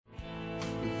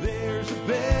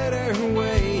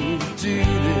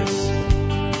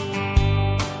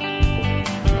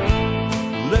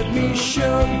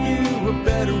offer you a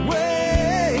better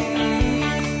way.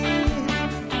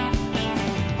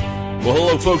 Well,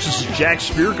 hello, folks. This is Jack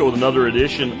Spirko with another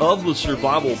edition of the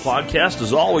Survival Podcast.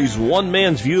 As always, one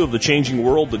man's view of the changing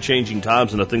world, the changing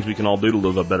times, and the things we can all do to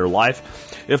live a better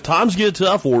life if times get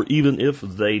tough or even if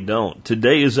they don't.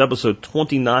 Today is episode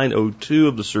 2902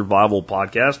 of the Survival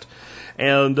Podcast.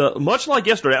 And much like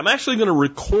yesterday, I'm actually going to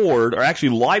record or actually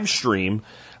live stream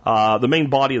the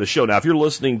main body of the show. Now, if you're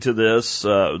listening to this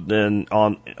then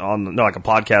on like a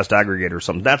podcast aggregator or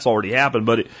something, that's already happened,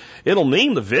 but it'll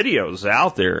mean the video's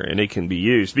out there and it can be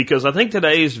used, because I think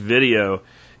today's video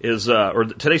is or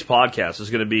today's podcast is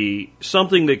going to be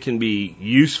something that can be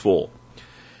useful.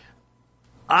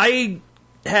 I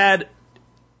had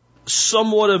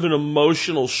somewhat of an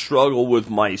emotional struggle with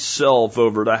myself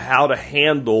over how to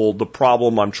handle the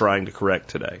problem I'm trying to correct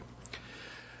today.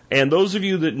 And those of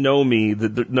you that know me,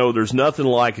 that know there's nothing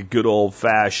like a good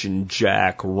old-fashioned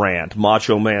Jack rant,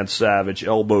 macho man savage,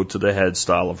 elbow to the head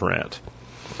style of rant.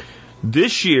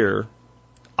 This year,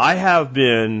 I have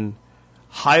been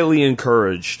highly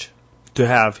encouraged to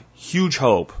have huge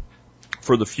hope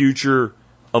for the future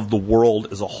of the world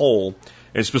as a whole,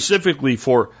 and specifically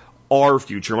for our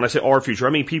future. When I say our future,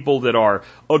 I mean people that are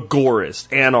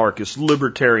agorists, anarchists,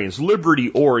 libertarians,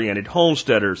 liberty-oriented,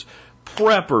 homesteaders,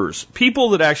 preppers, people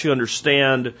that actually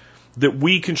understand that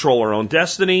we control our own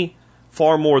destiny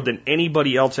far more than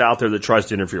anybody else out there that tries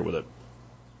to interfere with it.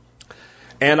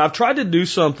 And I've tried to do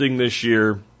something this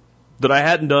year that I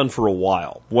hadn't done for a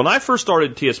while. When I first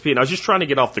started TSP and I was just trying to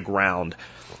get off the ground,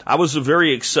 I was a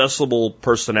very accessible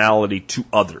personality to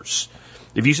others.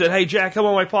 If you said, hey, Jack, come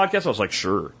on my podcast, I was like,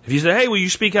 sure. If you said, hey, will you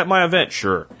speak at my event?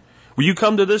 Sure. Will you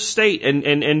come to this state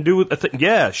and do a thing?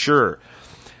 Yeah, sure.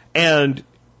 And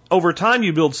over time,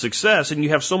 you build success and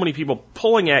you have so many people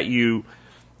pulling at you,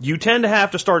 you tend to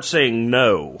have to start saying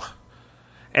no.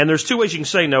 And there's two ways you can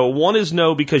say no. One is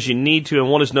no because you need to, and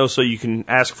one is no so you can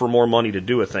ask for more money to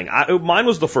do a thing. Mine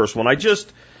was the first one.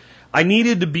 I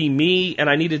needed to be me, and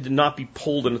I needed to not be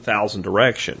pulled in 1,000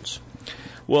 directions.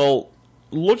 Well,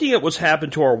 looking at what's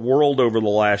happened to our world over the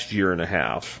last year and a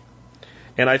half,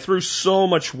 and I threw so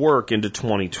much work into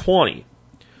 2020,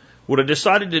 what I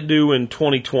decided to do in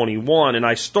 2021, and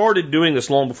I started doing this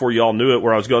long before y'all knew it,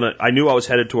 where I knew I was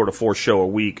headed toward a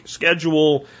 4-show-a-week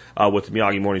schedule with the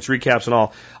Miyagi Mornings recaps and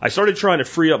all. I started trying to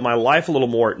free up my life a little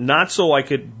more, not so I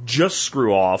could just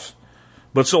screw off,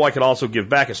 but so I could also give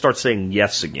back and start saying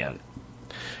yes again.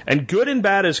 And good and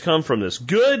bad has come from this.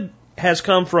 Good has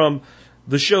come from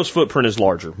the show's footprint is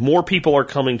larger. More people are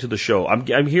coming to the show.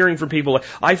 I'm hearing from people like,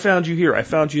 I found you here, I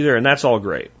found you there, and that's all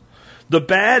great. The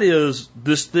bad is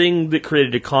this thing that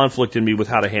created a conflict in me with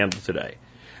how to handle today.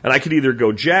 And I could either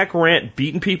go Jack rant,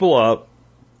 beating people up,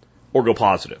 or go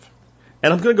positive.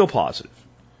 And I'm going to go positive.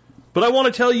 But I want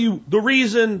to tell you the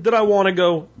reason that I want to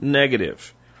go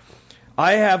negative.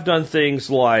 I have done things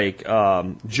like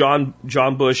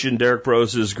John Bush and Derek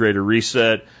Brose's Greater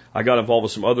Reset. I got involved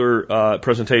with some other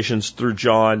presentations through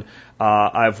John.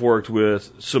 I've worked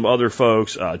with some other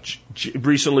folks,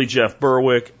 recently Jeff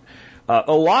Berwick.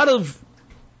 A lot of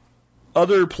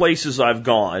other places I've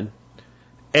gone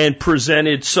and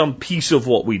presented some piece of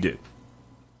what we do.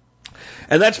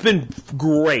 And that's been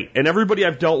great. And everybody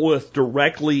I've dealt with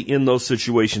directly in those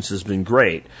situations has been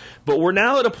great. But we're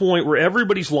now at a point where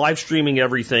everybody's live streaming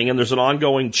everything and there's an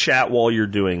ongoing chat while you're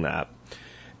doing that.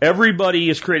 Everybody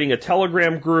is creating a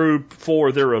Telegram group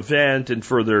for their event and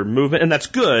for their movement, and that's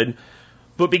good.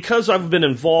 But because I've been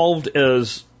involved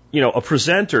as a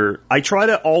presenter, I try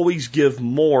to always give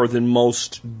more than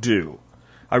most do.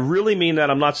 I really mean that.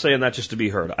 I'm not saying that just to be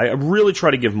heard. I really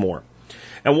try to give more.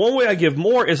 And one way I give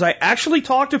more is I actually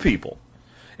talk to people.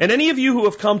 And any of you who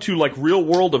have come to like real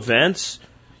world events,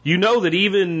 you know that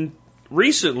even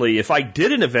recently, if I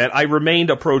did an event, I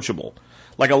remained approachable.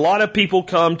 Like a lot of people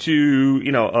come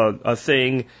to, a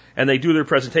thing and they do their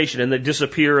presentation and they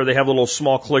disappear or they have a little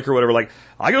small click or whatever. Like,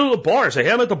 I go to the bar and say,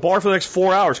 hey, I'm at the bar for the next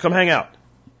 4 hours. Come hang out.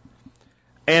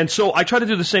 And so I try to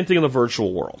do the same thing in the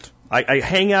virtual world. I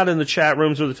hang out in the chat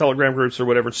rooms or the Telegram groups or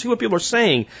whatever and see what people are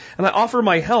saying, and I offer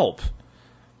my help.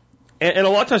 And a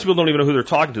lot of times people don't even know who they're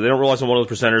talking to. They don't realize I'm one of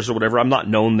the presenters or whatever. I'm not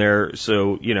known there,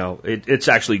 so, it's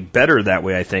actually better that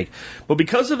way, I think. But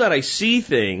because of that, I see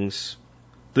things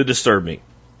that disturb me.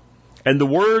 And the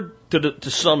word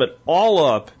to sum it all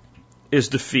up is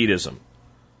defeatism.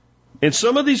 In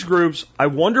some of these groups, I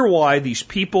wonder why these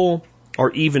people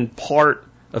are even part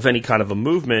of any kind of a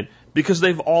movement, because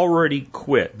they've already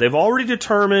quit. They've already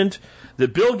determined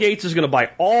that Bill Gates is going to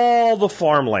buy all the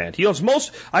farmland. He owns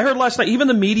most. I heard last night, even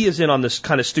the media's in on this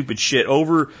kind of stupid shit,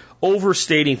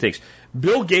 overstating things.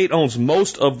 Bill Gates owns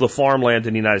most of the farmland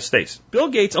in the United States. Bill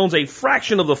Gates owns a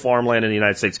fraction of the farmland in the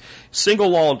United States.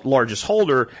 Single largest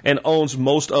holder, and owns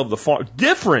most of the farm.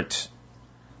 Different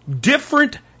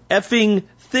effing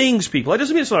things, people. That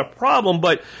doesn't mean it's not a problem,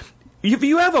 but if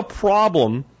you have a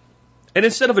problem, and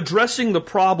instead of addressing the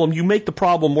problem, you make the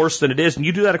problem worse than it is, and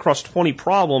you do that across 20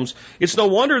 problems, it's no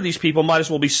wonder these people might as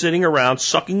well be sitting around,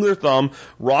 sucking their thumb,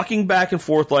 rocking back and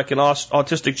forth like an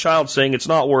autistic child saying it's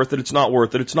not worth it, it's not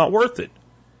worth it, it's not worth it.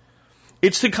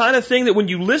 It's the kind of thing that when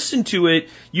you listen to it,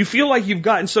 you feel like you've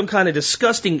gotten some kind of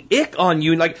disgusting ick on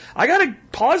you, and like, I gotta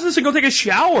pause this and go take a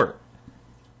shower.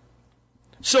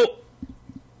 So,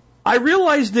 I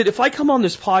realized that if I come on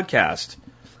this podcast,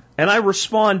 and I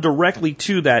respond directly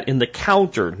to that in the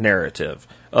counter narrative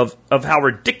of how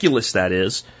ridiculous that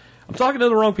is, I'm talking to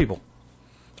the wrong people.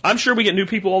 I'm sure we get new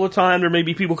people all the time. There may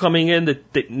be people coming in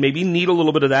that maybe need a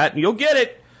little bit of that, and you'll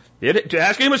get it. To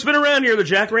ask anyone who's been around here, the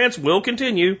Jack Rants will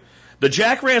continue. The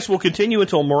Jack Rants will continue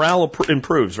until morale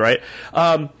improves, right?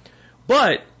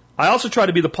 But I also try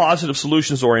to be the positive,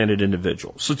 solutions-oriented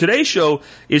individual. So today's show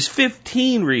is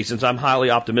 15 reasons I'm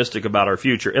highly optimistic about our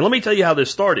future. And let me tell you how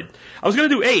this started. I was going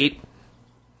to do 8,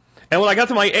 and when I got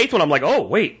to my 8th one, I'm like, oh,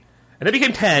 wait. And then it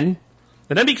became 10,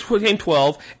 and then it became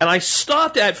 12, and I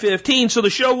stopped at 15 so the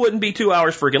show wouldn't be 2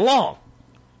 hours friggin' long.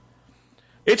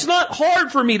 It's not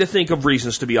hard for me to think of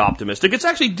reasons to be optimistic. It's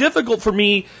actually difficult for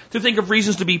me to think of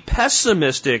reasons to be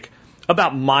pessimistic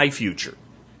about my future.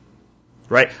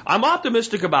 Right? I'm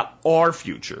optimistic about our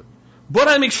future, but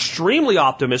I'm extremely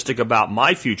optimistic about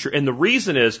my future, and the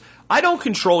reason is I don't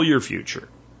control your future.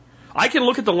 I can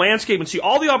look at the landscape and see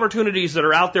all the opportunities that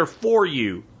are out there for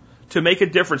you to make a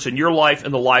difference in your life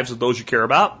and the lives of those you care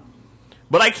about,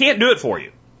 but I can't do it for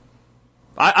you.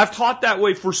 I've taught that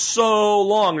way for so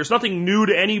long. There's nothing new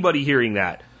to anybody hearing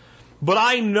that. But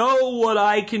I know what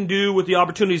I can do with the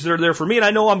opportunities that are there for me, and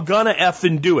I know I'm gonna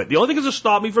effing do it. The only thing that's going to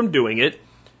stop me from doing it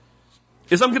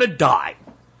is I'm going to die.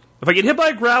 If I get hit by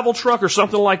a gravel truck or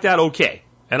something like that, okay.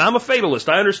 And I'm a fatalist.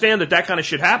 I understand that kind of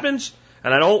shit happens,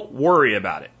 and I don't worry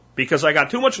about it because I got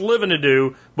too much living to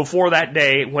do before that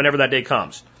day, whenever that day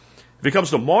comes. If it comes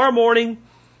tomorrow morning,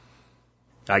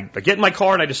 I get in my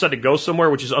car and I decide to go somewhere,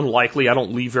 which is unlikely. I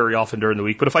don't leave very often during the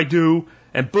week. But if I do,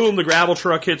 and boom, the gravel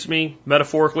truck hits me,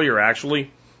 metaphorically or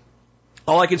actually,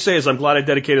 all I can say is I'm glad I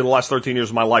dedicated the last 13 years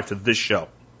of my life to this show.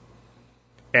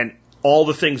 And all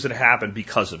the things that happened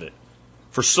because of it.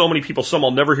 For so many people, some I'll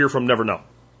never hear from, never know.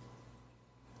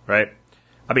 Right?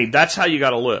 I mean, that's how you got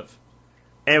to live.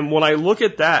 And when I look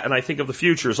at that and I think of the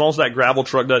future, as long as that gravel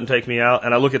truck doesn't take me out,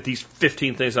 and I look at these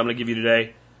 15 things I'm going to give you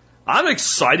today, I'm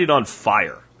excited on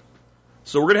fire.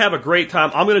 So we're going to have a great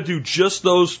time. I'm going to do just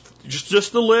those,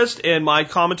 just the list and my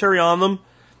commentary on them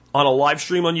on a live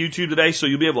stream on YouTube today, so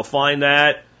you'll be able to find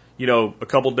that. You know, a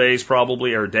couple days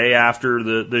probably, or a day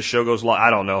after this show goes live.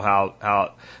 I don't know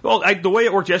how. Well, the way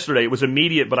it worked yesterday, it was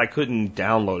immediate, but I couldn't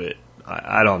download it.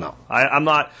 I don't know.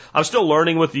 I'm still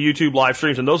learning with the YouTube live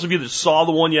streams. And those of you that saw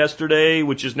the one yesterday,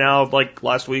 which is now like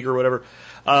last week or whatever,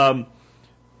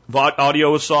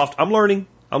 audio was soft. I'm learning.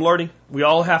 We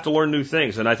all have to learn new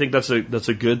things, and I think that's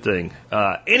a good thing.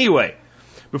 Anyway,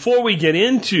 before we get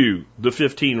into the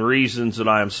 15 reasons that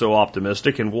I am so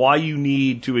optimistic and why you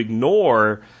need to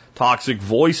ignore toxic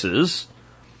voices,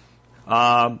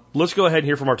 let's go ahead and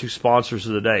hear from our two sponsors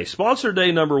of the day. Sponsor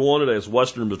day number 1 today is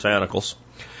Western Botanicals.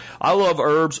 I love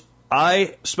herbs.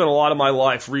 I spent a lot of my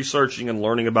life researching and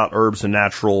learning about herbs and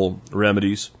natural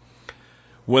remedies.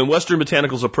 When Western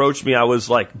Botanicals approached me, I was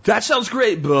like, that sounds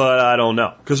great, but I don't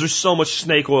know. Because there's so much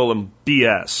snake oil and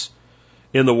BS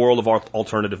in the world of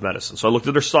alternative medicine. So I looked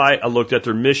at their site, I looked at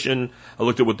their mission, I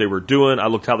looked at what they were doing, I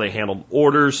looked how they handled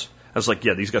orders. I was like,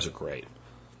 yeah, these guys are great.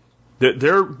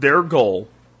 Their goal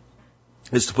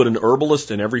is to put an herbalist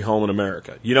in every home in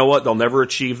America. You know what? They'll never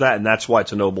achieve that, and that's why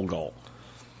it's a noble goal.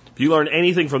 If you learn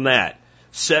anything from that,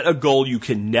 set a goal you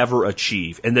can never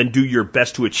achieve, and then do your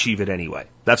best to achieve it anyway.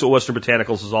 That's what Western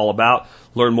Botanicals is all about.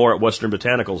 Learn more at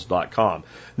westernbotanicals.com.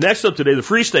 Next up today, the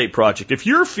Free State Project. If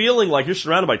you're feeling like you're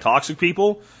surrounded by toxic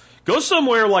people, go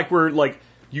somewhere like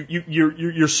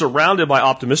you're surrounded by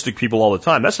optimistic people all the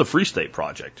time. That's the Free State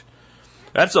Project.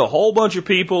 That's a whole bunch of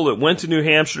people that went to New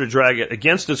Hampshire to drag it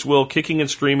against its will, kicking and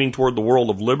screaming toward the world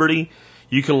of liberty.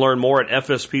 You can learn more at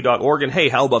fsp.org. And hey,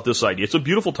 how about this idea? It's a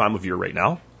beautiful time of year right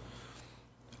now.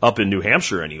 Up in New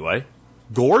Hampshire anyway.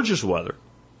 Gorgeous weather.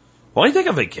 Why don't you take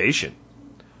a vacation?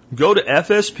 Go to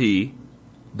fsp.org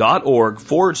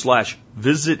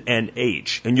FSP.org/visit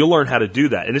NH, and you'll learn how to do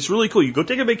that. And it's really cool. You go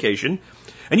take a vacation,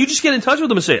 and you just get in touch with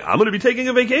them and say, I'm going to be taking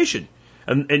a vacation.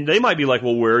 And they might be like,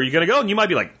 well, where are you going to go? And you might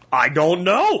be like, I don't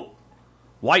know.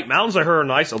 White Mountains, I heard, are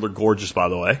nice. Oh, they're gorgeous, by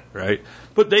the way, right?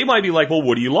 But they might be like, well,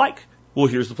 what do you like? Well,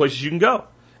 here's the places you can go.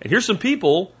 And here's some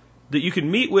people that you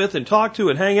can meet with and talk to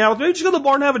and hang out with. Maybe just go to the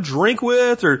bar and have a drink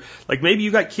with, or like maybe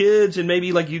you got kids and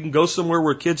maybe like you can go somewhere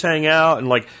where kids hang out and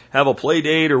like have a play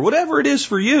date or whatever it is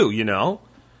for you, you know?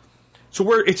 So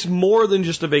where it's more than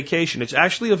just a vacation, it's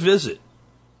actually a visit.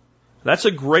 That's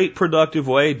a great productive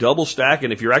way, double stack.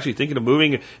 And if you're actually thinking of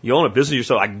moving, you own a business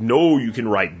yourself, I know you can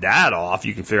write that off.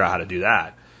 You can figure out how to do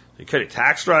that. You cut a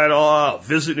tax write-off,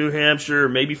 visit New Hampshire,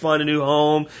 maybe find a new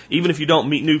home. Even if you don't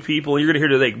meet new people, and you're going to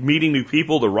hear today, meeting new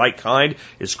people, the right kind,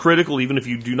 is critical, even if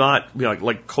you do not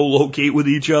like co-locate with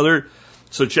each other.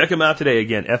 So check them out today.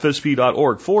 Again,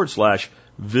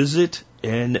 FSP.org/visit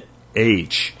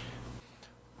NH.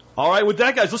 All right, with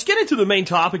that, guys, let's get into the main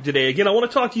topic today. Again, I want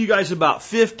to talk to you guys about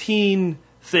 15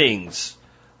 things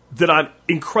that I'm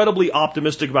incredibly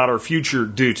optimistic about our future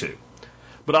due to.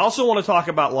 But I also want to talk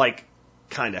about, like,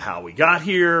 kind of how we got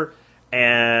here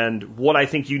and what I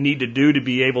think you need to do to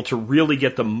be able to really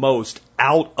get the most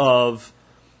out of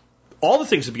all the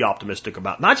things to be optimistic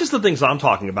about, not just the things I'm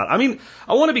talking about. I mean,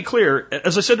 I want to be clear.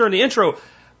 As I said during the intro,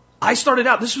 I started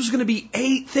out, this was going to be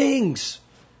 8 things.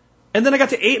 And then I got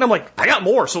to 8 and I'm like, I got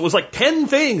more. So it was like 10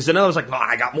 things. And then I was like, no,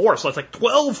 I got more. So it's like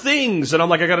 12 things. And I'm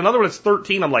like, I got another one that's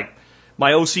 13. I'm like,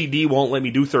 my OCD won't let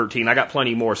me do 13. I got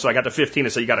plenty more. So I got to 15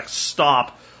 and said, you got to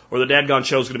stop or the dadgone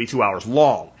show is going to be 2 hours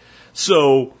long.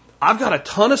 So I've got a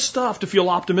ton of stuff to feel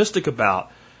optimistic about.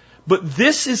 But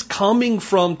this is coming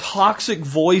from toxic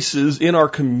voices in our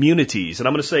communities. And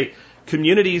I'm going to say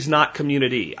communities, not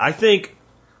community. I think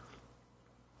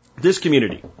this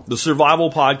community, the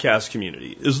survival podcast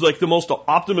community, is like the most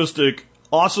optimistic,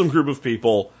 awesome group of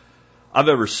people I've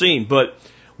ever seen. But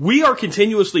we are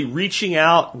continuously reaching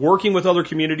out, working with other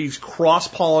communities,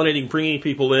 cross-pollinating, bringing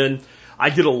people in.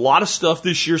 I did a lot of stuff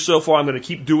this year so far. I'm going to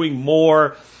keep doing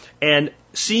more and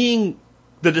seeing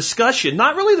the discussion,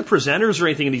 not really the presenters or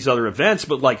anything in these other events,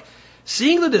 but like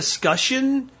seeing the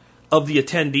discussion of the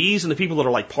attendees and the people that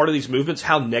are like part of these movements,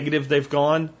 how negative they've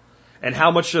gone. And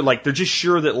how much they're just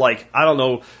sure that, like, I don't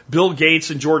know, Bill Gates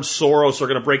and George Soros are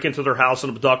going to break into their house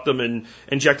and abduct them and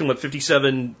inject them with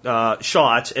 57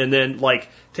 shots and then, like,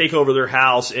 take over their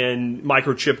house and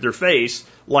microchip their face.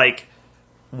 Like,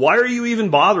 why are you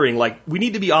even bothering? Like, we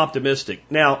need to be optimistic.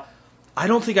 Now, I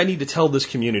don't think I need to tell this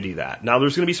community that. Now,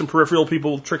 there's going to be some peripheral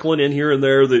people trickling in here and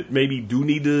there that maybe do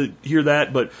need to hear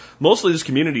that, but mostly this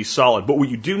community is solid. But what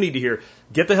you do need to hear,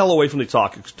 get the hell away from the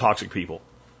toxic people.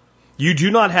 You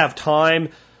do not have time.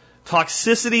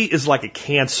 Toxicity is like a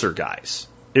cancer, guys.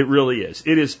 It really is.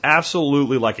 It is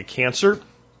absolutely like a cancer.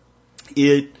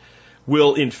 It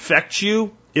will infect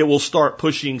you. It will start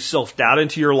pushing self-doubt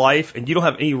into your life, and you don't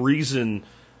have any reason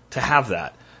to have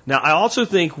that. Now, I also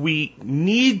think we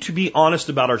need to be honest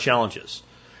about our challenges.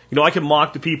 You know, I can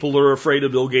mock the people that are afraid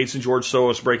of Bill Gates and George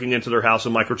Soros breaking into their house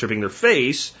and microchipping their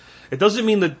face. It doesn't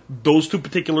mean that those two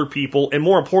particular people, and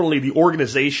more importantly, the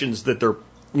organizations that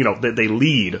that they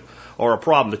lead are a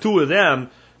problem. The two of them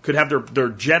could have their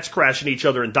jets crash into each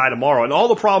other and die tomorrow, and all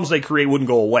the problems they create wouldn't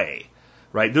go away,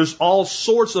 right? There's all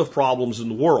sorts of problems in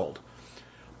the world.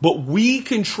 But we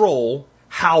control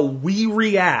how we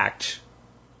react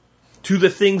to the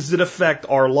things that affect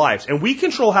our lives. And we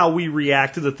control how we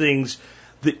react to the things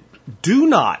that do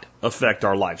not affect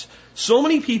our lives. So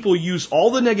many people use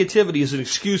all the negativity as an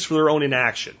excuse for their own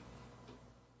inaction.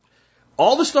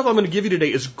 All the stuff I'm going to give you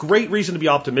today is great reason to be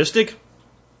optimistic.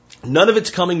 None of it's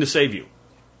coming to save you.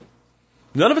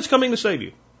 None of it's coming to save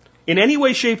you. In any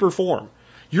way, shape, or form.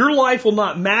 Your life will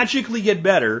not magically get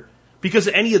better because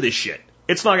of any of this shit.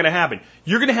 It's not going to happen.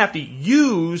 You're going to have to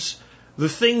use the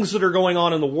things that are going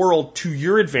on in the world to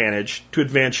your advantage to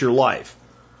advance your life.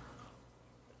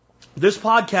 This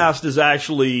podcast is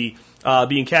actually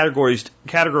being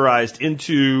categorized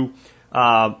into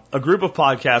a group of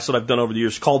podcasts that I've done over the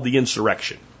years called The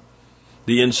Insurrection.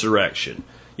 The Insurrection.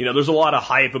 You know, there's a lot of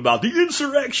hype about the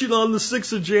insurrection on the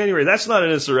 6th of January. That's not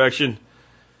an insurrection.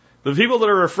 The people that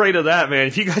are afraid of that, man,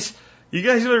 if you guys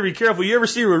better be careful. You ever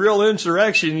see a real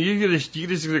insurrection, you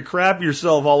just gonna crap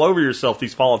yourself all over yourself,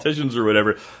 these politicians or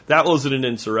whatever. That wasn't an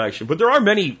insurrection. But there are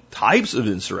many types of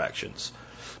insurrections.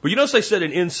 But you notice I said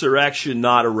an insurrection,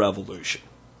 not a revolution.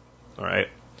 All right?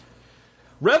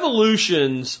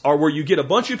 Revolutions are where you get a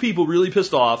bunch of people really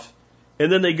pissed off,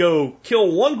 and then they go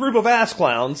kill one group of ass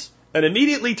clowns, and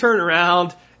immediately turn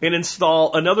around and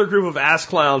install another group of ass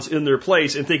clowns in their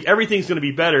place and think everything's going to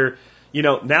be better,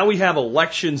 Now we have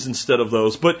elections instead of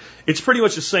those, but it's pretty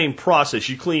much the same process.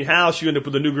 You clean house, you end up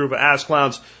with a new group of ass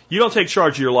clowns. You don't take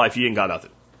charge of your life, you ain't got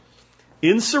nothing.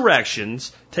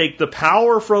 Insurrections take the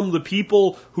power from the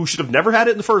people who should have never had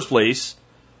it in the first place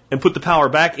and put the power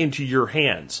back into your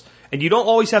hands. And you don't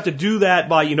always have to do that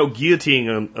by,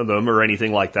 guillotining them or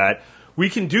anything like that. We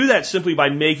can do that simply by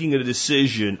making a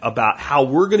decision about how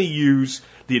we're going to use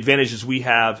the advantages we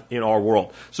have in our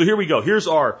world. So here we go. Here's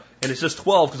and it says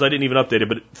 12 because I didn't even update it,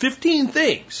 but 15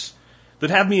 things that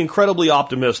have me incredibly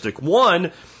optimistic.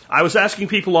 One, I was asking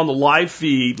people on the live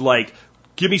feed,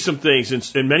 give me some things,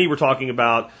 and many were talking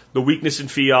about the weakness in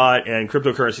fiat and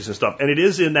cryptocurrencies and stuff, and it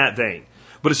is in that vein,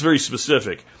 but it's very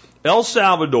specific. El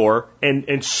Salvador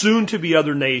and soon to be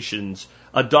other nations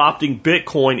adopting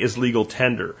Bitcoin as legal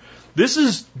tender. This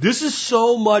is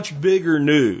so much bigger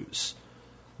news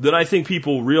than I think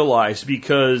people realize,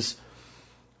 because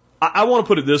I want to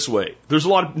put it this way. There's a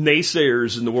lot of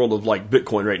naysayers in the world of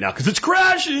Bitcoin right now because it's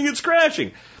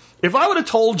crashing. If I would have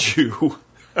told you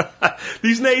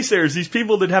these naysayers, these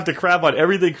people that have to crap on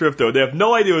everything crypto, they have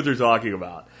no idea what they're talking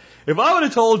about. If I would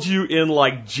have told you in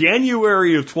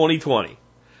January of 2020,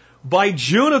 by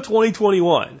June of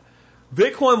 2021,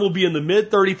 Bitcoin will be in the mid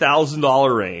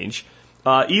 $30,000 range.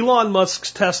 Elon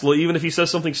Musk's Tesla, even if he says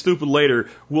something stupid later,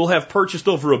 will have purchased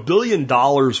over $1 billion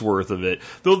worth of it.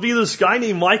 There'll be this guy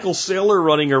named Michael Saylor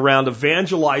running around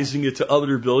evangelizing it to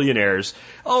other billionaires.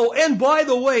 Oh, and by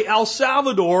the way, El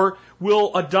Salvador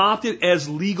will adopt it as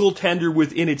legal tender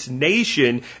within its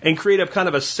nation and create a kind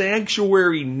of a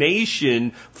sanctuary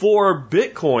nation for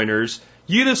Bitcoiners.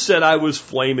 You'd have said I was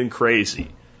flaming crazy.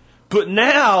 But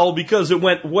now, because it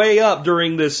went way up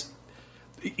during this,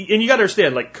 and you got to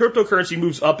understand, cryptocurrency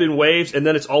moves up in waves, and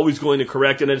then it's always going to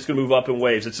correct, and then it's going to move up in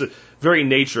waves. It's the very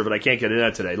nature of it. I can't get into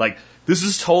that today. This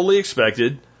is totally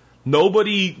expected.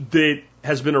 Nobody that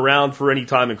has been around for any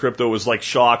time in crypto was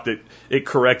shocked that it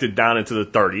corrected down into the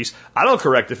 30s. I don't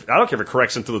care if it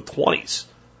corrects into the 20s,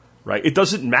 right? It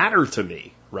doesn't matter to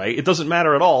me, right? It doesn't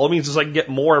matter at all. It means I can get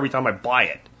more every time I buy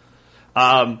it.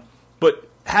 But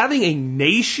having a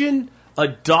nation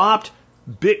adopt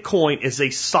Bitcoin as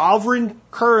a sovereign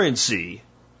currency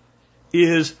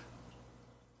is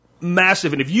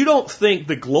massive. And if you don't think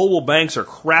the global banks are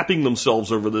crapping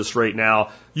themselves over this right now,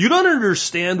 you don't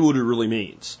understand what it really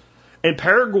means. And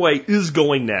Paraguay is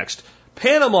going next.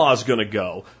 Panama is going to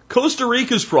go. Costa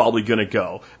Rica is probably going to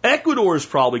go. Ecuador is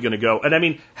probably going to go.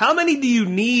 And how many do you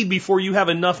need before you have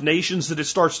enough nations that it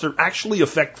starts to actually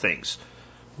affect things?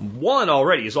 One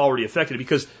already is already affected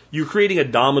because you're creating a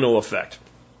domino effect.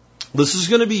 This is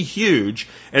going to be huge,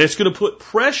 and it's going to put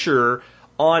pressure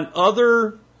on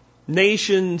other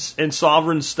nations and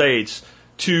sovereign states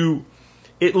to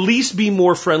at least be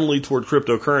more friendly toward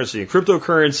cryptocurrency. And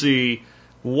cryptocurrency,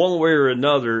 one way or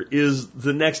another, is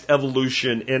the next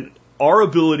evolution in our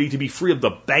ability to be free of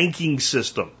the banking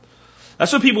system.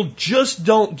 That's what people just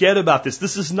don't get about this.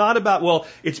 This is not about,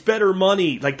 it's better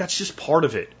money. That's just part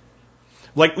of it.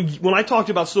 When I talked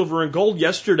about silver and gold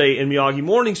yesterday in Miyagi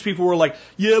Mornings, people were like,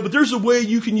 yeah, but there's a way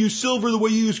you can use silver the way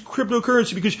you use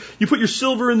cryptocurrency, because you put your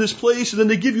silver in this place and then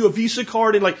they give you a Visa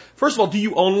card. And first of all, do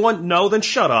you own one? No, then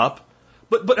shut up.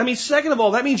 But second of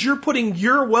all, that means you're putting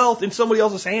your wealth in somebody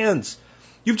else's hands.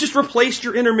 You've just replaced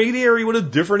your intermediary with a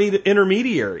different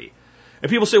intermediary. And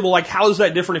people say, how is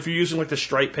that different if you're using the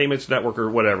Stripe Payments Network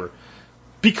or whatever?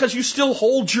 Because you still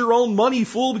hold your own money,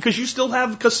 fool, because you still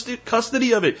have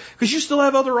custody of it, because you still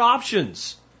have other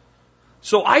options.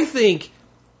 So I think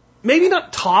maybe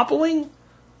not toppling,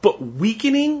 but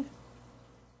weakening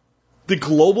the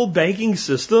global banking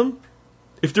system,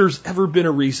 if there's ever been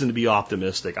a reason to be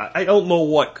optimistic. I don't know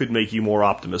what could make you more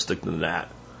optimistic than that.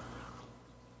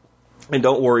 And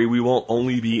don't worry, we won't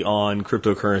only be on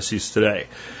cryptocurrencies today.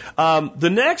 The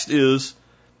next is,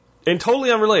 and totally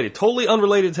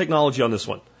unrelated technology on this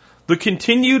one. The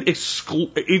continued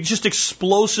just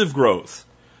explosive growth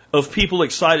of people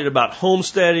excited about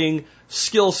homesteading,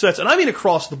 skill sets, and I mean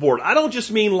across the board. I don't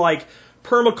just mean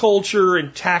permaculture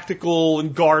and tactical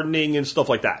and gardening and stuff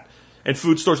like that, and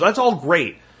food stores. That's all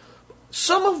great.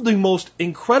 Some of the most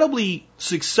incredibly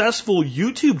successful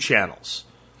YouTube channels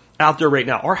out there right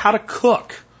now are how to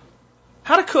cook.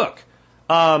 How to cook.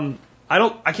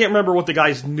 I can't remember what the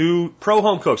guy's new Pro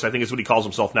Home Cooks, I think is what he calls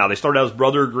himself now. They started out as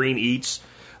Brother Green Eats,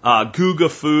 Guga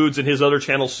Foods and his other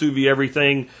channel, Sous Vide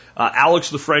Everything, Alex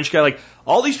the French guy.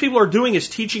 All these people are doing is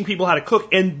teaching people how to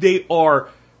cook, and they are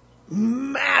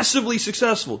massively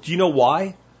successful. Do you know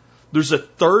why? There's a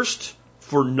thirst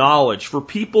for knowledge, for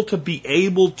people to be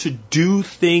able to do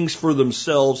things for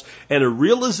themselves, and a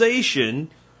realization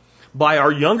by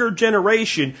our younger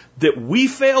generation that we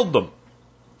failed them.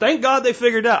 Thank God they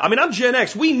figured it out. I mean, I'm Gen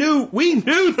X. We knew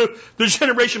the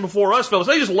generation before us, fellas.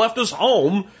 They just left us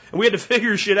home and we had to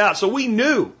figure shit out. So we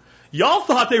knew. Y'all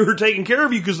thought they were taking care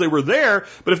of you because they were there,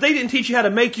 but if they didn't teach you how to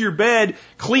make your bed,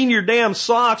 clean your damn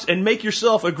socks, and make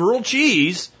yourself a grilled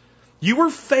cheese, you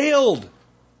were failed.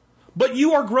 But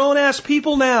you are grown-ass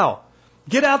people now.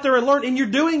 Get out there and learn, and you're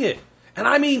doing it. And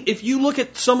I mean, if you look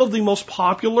at some of the most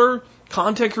popular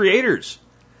content creators,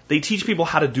 they teach people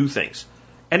how to do things.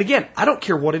 And again, I don't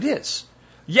care what it is.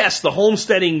 Yes, the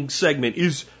homesteading segment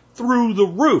is through the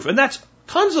roof, and that's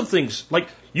tons of things. Like,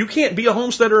 you can't be a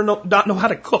homesteader and not know how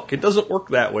to cook. It doesn't work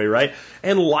that way, right?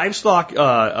 And livestock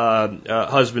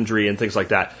husbandry and things like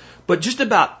that. But just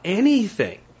about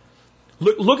anything.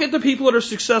 Look at the people that are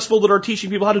successful that are teaching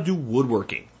people how to do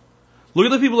woodworking. Look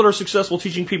at the people that are successful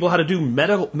teaching people how to do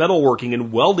metalworking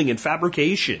and welding and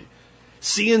fabrication,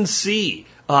 CNC,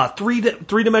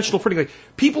 three-dimensional printing.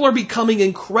 People are becoming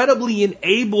incredibly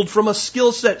enabled from a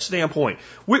skill set standpoint.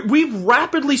 We've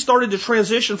rapidly started to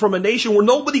transition from a nation where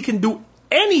nobody can do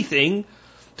anything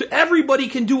to everybody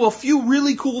can do a few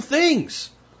really cool things.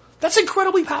 That's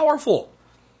incredibly powerful.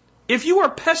 If you are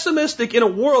pessimistic in a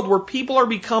world where people are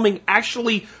becoming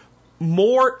actually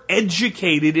more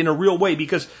educated in a real way,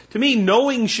 because to me,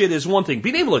 knowing shit is one thing.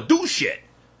 Being able to do shit,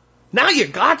 now you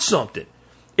got something.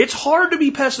 It's hard to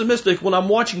be pessimistic when I'm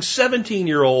watching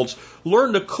 17-year-olds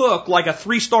learn to cook like a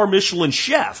 3-star Michelin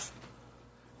chef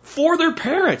for their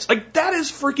parents. Like, that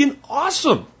is freaking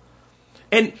awesome.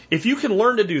 And if you can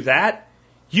learn to do that,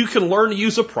 you can learn to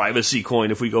use a privacy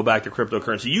coin if we go back to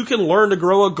cryptocurrency. You can learn to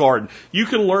grow a garden. You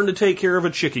can learn to take care of a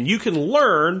chicken. You can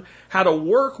learn how to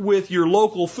work with your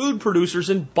local food producers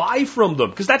and buy from them,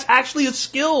 because that's actually a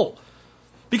skill.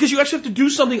 Because you actually have to do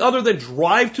something other than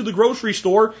drive to the grocery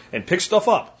store and pick stuff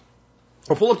up.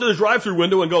 Or pull up to the drive-thru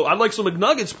window and go, I'd like some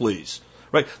McNuggets, please.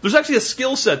 Right? There's actually a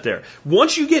skill set there.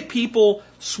 Once you get people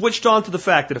switched on to the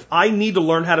fact that if I need to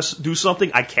learn how to do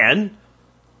something, I can,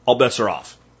 all bets are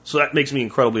off. So that makes me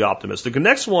incredibly optimistic. The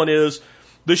next one is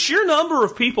the sheer number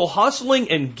of people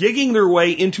hustling and gigging their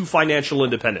way into financial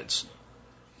independence.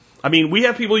 I mean, we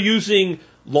have people using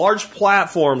large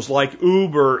platforms like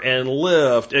Uber and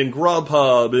Lyft and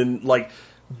Grubhub and like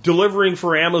delivering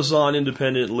for Amazon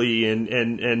independently and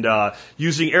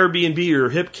using Airbnb or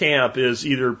HipCamp as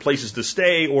either places to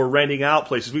stay or renting out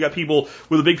places. We got people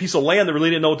with a big piece of land that really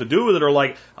didn't know what to do with it, or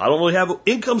like, I don't really have an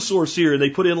income source here, and they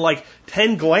put in like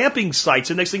 10 glamping sites,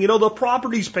 and next thing you know, the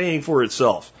property's paying for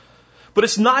itself. But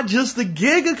it's not just the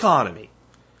gig economy.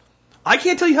 I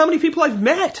can't tell you how many people I've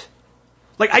met.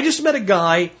 Like, I just met a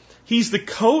guy, he's the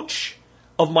coach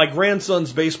of my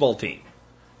grandson's baseball team.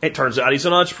 It turns out he's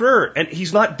an entrepreneur, and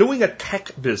he's not doing a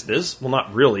tech business. Well,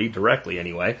 not really, directly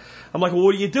anyway. I'm like, well,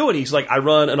 what are you doing? He's like, I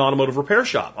run an automotive repair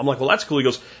shop. I'm like, well, that's cool. He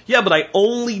goes, yeah, but I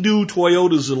only do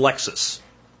Toyotas and Lexus.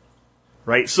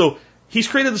 Right? So he's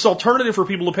created this alternative for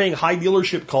people to paying high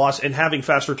dealership costs and having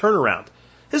faster turnaround.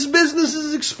 His business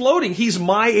is exploding. He's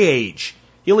my age.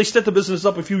 He only set the business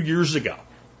up a few years ago.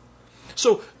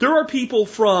 So there are people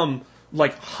from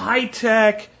like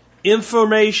high-tech,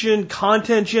 information,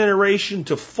 content generation,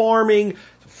 to farming,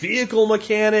 vehicle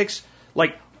mechanics,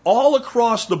 like all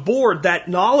across the board. That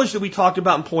knowledge that we talked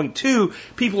about in point 2,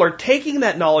 people are taking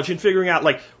that knowledge and figuring out,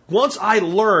 like, once I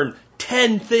learn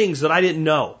 10 things that I didn't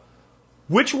know,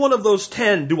 which one of those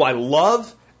 10 do I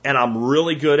love and I'm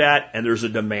really good at and there's a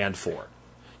demand for?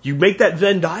 You make that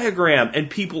Venn diagram and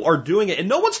people are doing it, and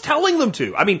no one's telling them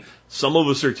to. I mean, some of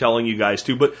us are telling you guys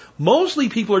to, but mostly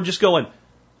people are just going,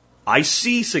 I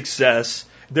see success,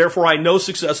 therefore I know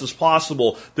success is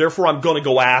possible, therefore I'm going to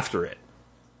go after it.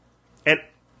 And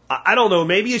I don't know,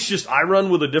 maybe it's just I run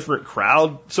with a different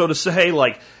crowd, so to say.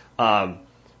 Like,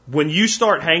 when you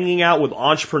start hanging out with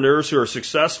entrepreneurs who are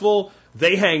successful,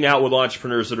 they hang out with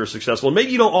entrepreneurs that are successful. And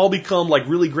maybe you don't all become like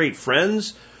really great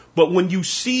friends, but when you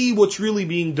see what's really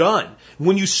being done,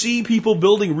 when you see people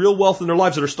building real wealth in their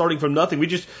lives that are starting from nothing,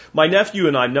 my nephew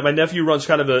runs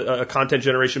kind of a content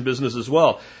generation business as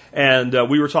well. And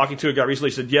we were talking to a guy recently,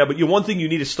 he said, yeah, but one thing you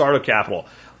need is startup capital.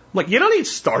 I'm like, you don't need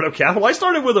startup capital. I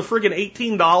started with a friggin'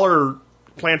 $18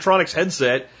 Plantronics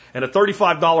headset and a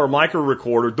 $35 micro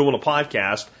recorder doing a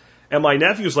podcast. And my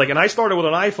nephew's like, and I started with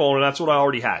an iPhone and that's what I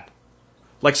already had.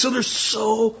 Like, so there's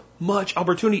so much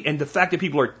opportunity, and the fact that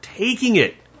people are taking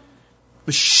it,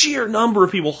 the sheer number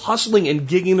of people hustling and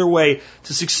gigging their way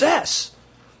to success.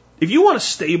 If you want a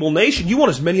stable nation, you want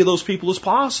as many of those people as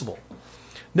possible.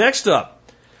 Next up,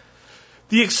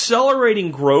 the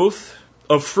accelerating growth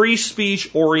of free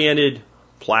speech-oriented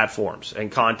platforms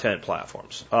and content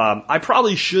platforms. I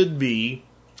probably should be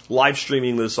live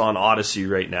streaming this on Odyssey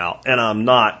right now, and I'm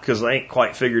not because I ain't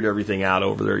quite figured everything out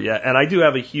over there yet. And I do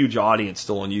have a huge audience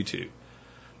still on YouTube.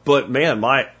 But man,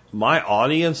 my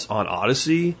audience on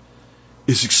Odyssey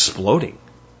is exploding.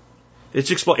 It's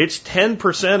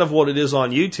 10% of what it is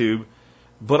on YouTube,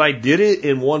 but I did it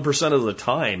in 1% of the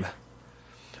time.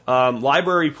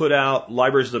 Library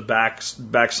is the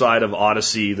backside of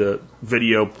Odyssey, the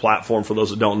video platform for those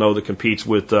that don't know that competes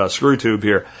with ScrewTube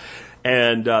here.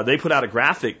 And they put out a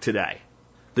graphic today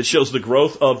that shows the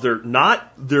growth of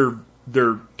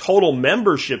their total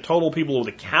membership, total people with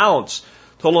accounts,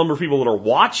 total number of people that are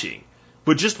watching,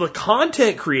 but just the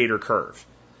content creator curve.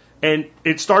 And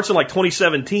it starts in like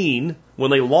 2017 when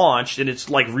they launched, and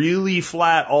it's like really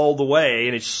flat all the way,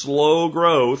 and it's slow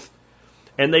growth.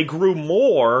 And they grew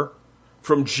more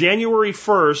from January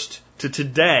 1st to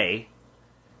today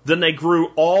than they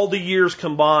grew all the years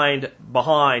combined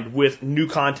behind with new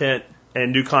content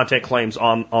and new content claims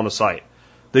on the site.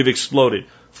 They've exploded.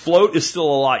 Float is still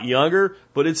a lot younger,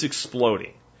 but it's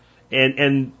exploding.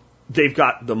 And they've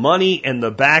got the money and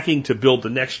the backing to build the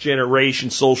next generation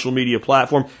social media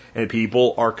platform, and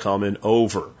people are coming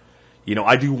over. You know,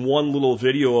 I do one little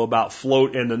video about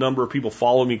Float, and the number of people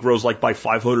following me grows like by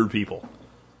 500 people.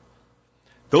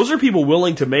 Those are people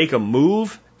willing to make a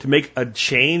move, to make a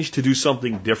change, to do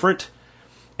something different.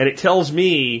 And it tells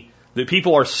me that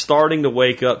people are starting to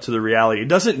wake up to the reality. It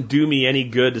doesn't do me any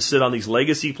good to sit on these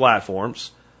legacy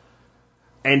platforms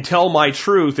and tell my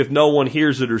truth if no one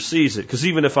hears it or sees it. Because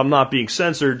even if I'm not being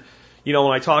censored, you know,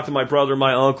 when I talk to my brother,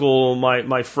 my uncle,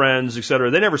 my friends,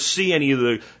 etc., they never see any of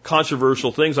the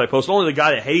controversial things I post. Only the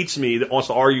guy that hates me, that wants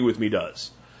to argue with me, does.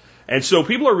 And so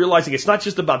people are realizing it's not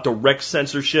just about direct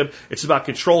censorship, it's about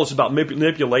control, it's about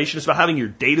manipulation, it's about having your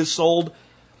data sold.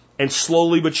 And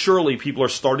slowly but surely, people are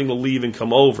starting to leave and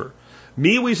come over.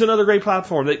 MeWe's another great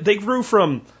platform. They grew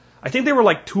from, I think they were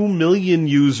like 2 million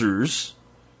users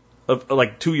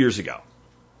like 2 years ago.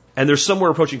 And they're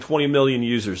somewhere approaching 20 million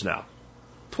users now.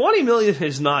 20 million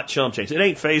is not chump change. It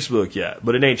ain't Facebook yet,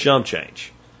 but it ain't chump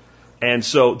change. And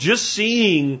so just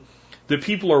seeing that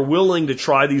people are willing to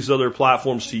try these other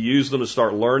platforms, to use them, to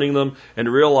start learning them, and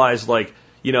to realize, like,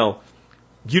 you know,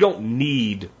 you don't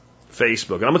need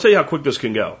Facebook. And I'm going to tell you how quick this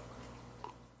can go.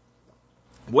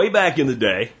 Way back in the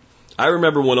day, I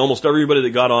remember when almost everybody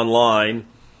that got online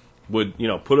would, you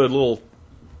know,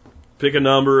 pick a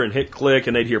number and hit click,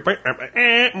 and they'd hear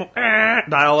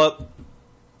dial up,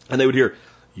 and they would hear,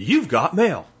 "You've got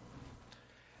mail."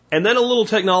 And then a little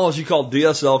technology called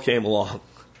DSL came along.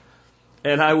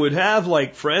 And I would have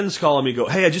like friends calling me, go,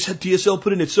 "Hey, I just had DSL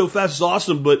put in, it's so fast, it's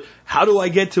awesome, but how do I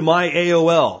get to my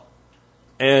AOL?"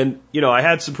 And, you know, I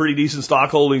had some pretty decent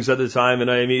stock holdings at the time, and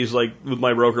I was like, with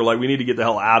my broker, like, we need to get the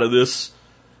hell out of this,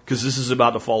 because this is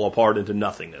about to fall apart into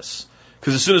nothingness.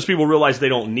 Because as soon as people realize they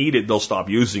don't need it, they'll stop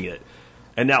using it.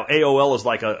 And now AOL is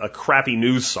like a crappy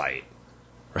news site,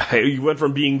 right? You went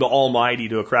from being the almighty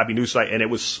to a crappy news site, and it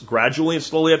was gradually and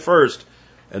slowly at first,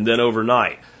 and then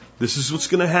overnight. This is what's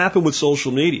going to happen with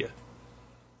social media.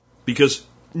 Because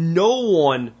no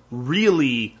one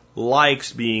really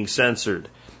likes being censored.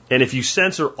 And if you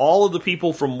censor all of the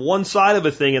people from one side of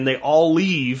a thing and they all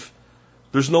leave,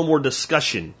 there's no more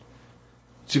discussion.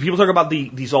 So people talk about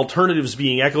these alternatives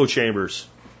being echo chambers.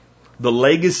 The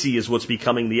legacy is what's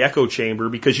becoming the echo chamber,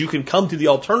 because you can come to the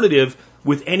alternative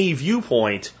with any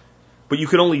viewpoint, but you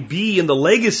can only be in the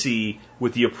legacy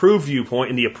with the approved viewpoint,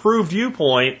 and the approved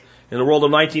viewpoint in the world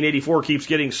of 1984 keeps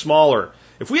getting smaller.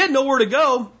 If we had nowhere to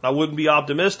go, I wouldn't be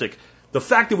optimistic. The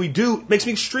fact that we do makes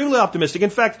me extremely optimistic. In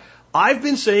fact, I've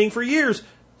been saying for years,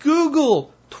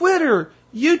 Google, Twitter,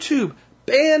 YouTube,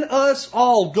 ban us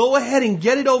all. Go ahead and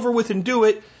get it over with and do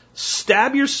it.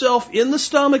 Stab yourself in the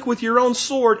stomach with your own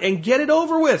sword and get it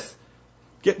over with.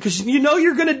 Because you know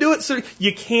you're going to do it, so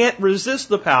you can't resist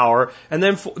the power, and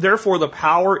then therefore the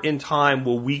power in time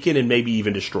will weaken and maybe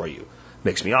even destroy you.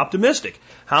 Makes me optimistic.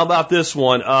 How about this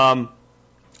one?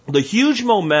 The huge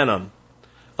momentum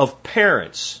of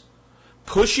parents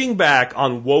pushing back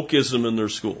on wokeism in their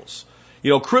schools.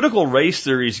 You know, critical race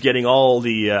theory is getting all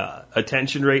the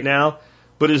attention right now,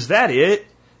 but is that it?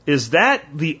 Is that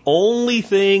the only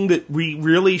thing that we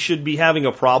really should be having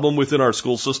a problem with in our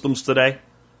school systems today?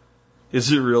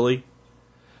 Is it really?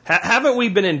 Haven't we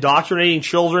been indoctrinating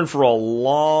children for a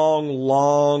long,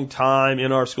 long time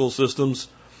in our school systems?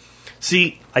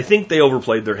 See, I think they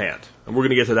overplayed their hand, and we're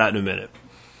going to get to that in a minute.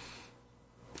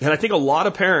 And I think a lot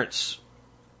of parents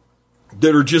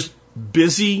that are just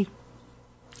busy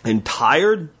and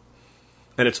tired,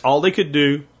 and it's all they could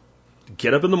do,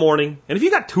 get up in the morning, and if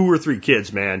you got 2 or 3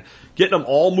 kids, man, getting them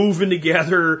all moving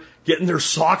together, getting their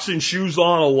socks and shoes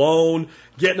on alone,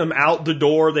 getting them out the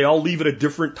door, they all leave at a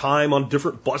different time on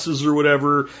different buses or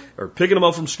whatever, or picking them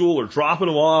up from school or dropping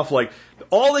them off, like,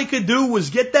 all they could do was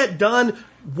get that done,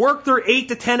 work their 8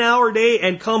 to 10 hour day,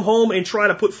 and come home and try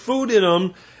to put food in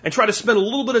them, and try to spend a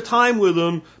little bit of time with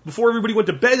them before everybody went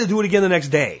to bed to do it again the next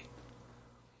day.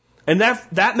 And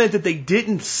that meant that they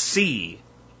didn't see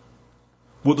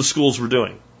what the schools were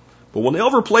doing. But when they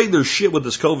overplayed their shit with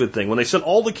this COVID thing, when they sent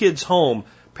all the kids home,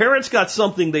 parents got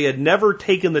something they had never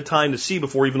taken the time to see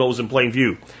before, even though it was in plain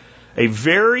view. A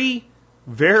very,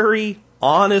 very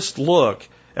honest look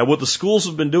at what the schools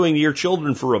have been doing to your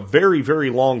children for a very,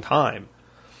 very long time.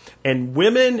 And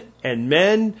women and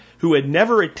men who had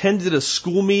never attended a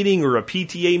school meeting or a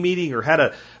PTA meeting or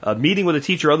had a meeting with a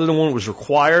teacher other than one that was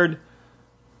required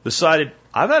decided,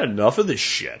 I've had enough of this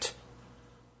shit.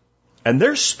 And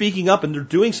they're speaking up and they're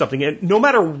doing something. And no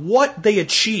matter what they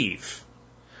achieve,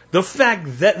 the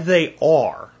fact that they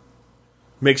are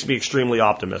makes me extremely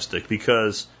optimistic,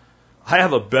 because I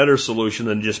have a better solution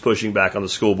than just pushing back on the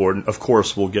school board. And of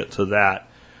course, we'll get to that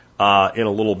in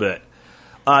a little bit.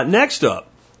 Next up,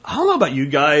 I don't know about you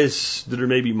guys that are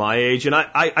maybe my age, and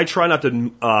I try not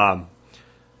to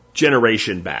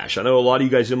generation bash. I know a lot of you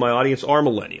guys in my audience are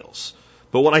millennials.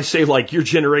 But when I say, like, your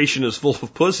generation is full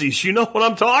of pussies, you know what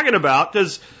I'm talking about,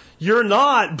 because you're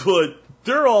not, but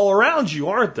they're all around you,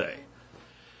 aren't they?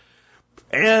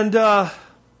 And I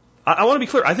want to be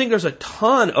clear. I think there's a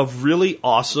ton of really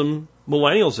awesome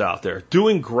millennials out there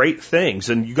doing great things,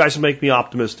 and you guys make me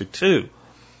optimistic too.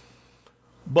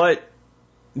 But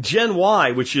Gen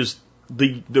Y, which is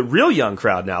the real young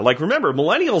crowd now, like, remember,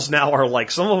 millennials now are like,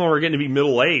 some of them are getting to be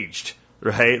middle-aged.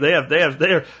 Right?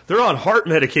 They're on heart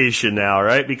medication now,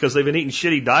 right? Because they've been eating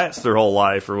shitty diets their whole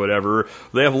life or whatever.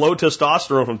 They have low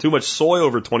testosterone from too much soy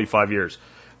over 25 years.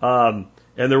 And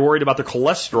they're worried about their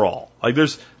cholesterol. Like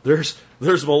there's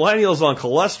millennials on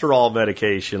cholesterol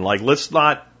medication. Like, let's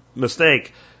not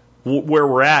mistake where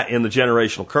we're at in the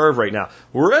generational curve right now.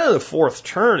 We're in the 4th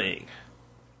turning.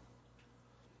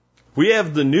 We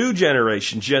have the new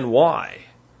generation, Gen Y.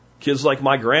 Kids like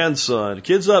my grandson,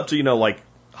 kids up to, like,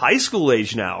 high school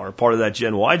age now are part of that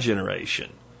Gen Y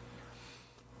generation.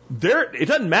 It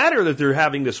doesn't matter that they're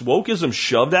having this wokeism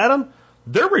shoved at them.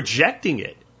 They're rejecting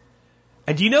it.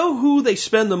 And do you know who they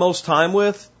spend the most time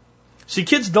with? See,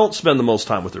 kids don't spend the most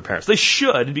time with their parents. They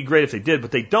should. It'd be great if they did,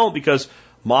 but they don't, because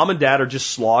mom and dad are just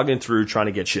slogging through trying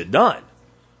to get shit done.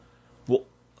 Well,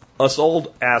 us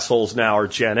old assholes now are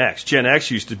Gen X. Gen X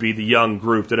used to be the young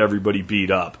group that everybody beat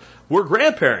up. We're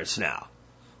grandparents now.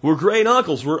 We're great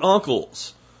uncles. We're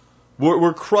uncles.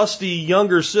 We're crusty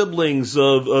younger siblings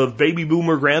of baby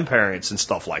boomer grandparents and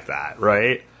stuff like that,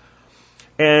 right?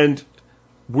 And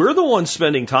we're the ones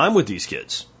spending time with these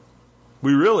kids.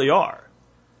 We really are.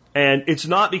 And it's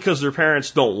not because their parents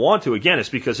don't want to. Again, it's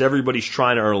because everybody's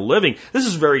trying to earn a living. This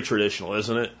is very traditional,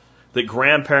 isn't it? That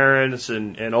grandparents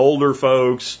and older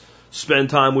folks spend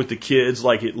time with the kids,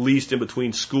 like at least in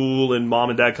between school and mom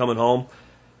and dad coming home.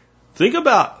 Think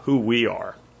about who we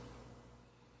are.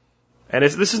 And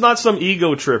this is not some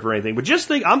ego trip or anything, but just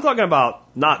think, I'm talking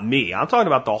about not me. I'm talking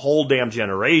about the whole damn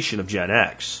generation of Gen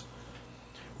X.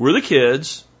 We're the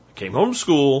kids, came home from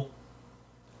school,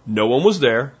 no one was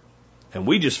there, and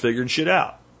we just figured shit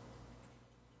out.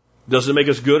 Doesn't make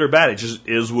us good or bad, it just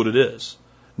is what it is.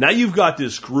 Now you've got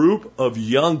this group of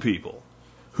young people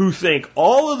who think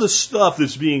all of the stuff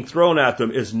that's being thrown at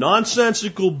them is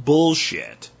nonsensical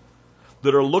bullshit,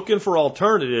 that are looking for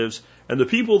alternatives. And the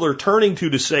people they're turning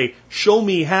to say, show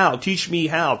me how, teach me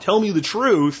how, tell me the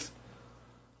truth,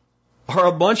 are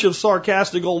a bunch of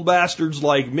sarcastic old bastards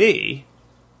like me,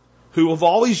 who have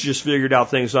always just figured out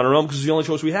things on our own because it's the only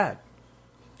choice we had.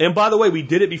 And by the way, we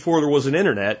did it before there was an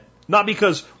internet, not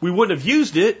because we wouldn't have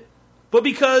used it, but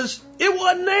because it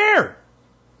wasn't there.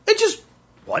 It just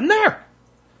wasn't there.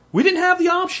 We didn't have the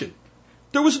option.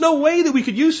 There was no way that we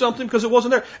could use something because it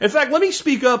wasn't there. In fact, let me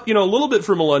speak up, a little bit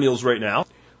for millennials right now.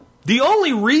 The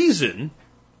only reason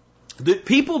that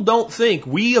people don't think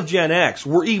we of Gen X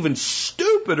were even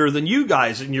stupider than you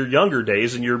guys in your younger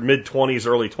days, in your mid-20s,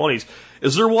 early 20s,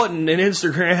 is there wasn't an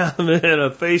Instagram and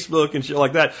a Facebook and shit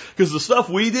like that. Because the stuff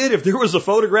we did, if there was a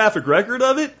photographic record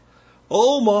of it,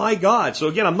 oh my God. So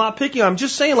again, I'm not picking, I'm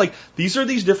just saying, like, these are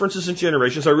these differences in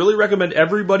generations. I really recommend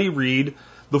everybody read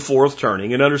The 4th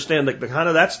Turning and understand that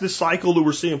that's the cycle that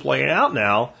we're seeing playing out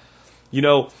now.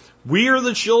 We are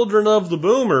the children of the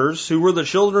boomers, who were the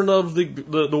children of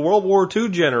the World War II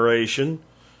generation.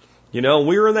 We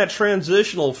were in that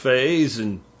transitional phase,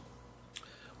 and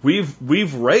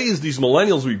we've raised these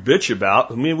millennials we bitch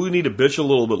about. I mean, we need to bitch a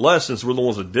little bit less since we're the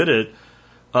ones that did it.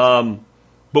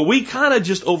 But we kind of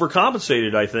just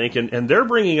overcompensated, I think, and they're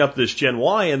bringing up this Gen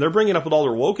Y, and they're bringing up with all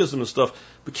their wokeism and stuff.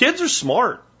 But kids are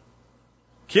smart.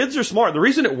 Kids are smart. The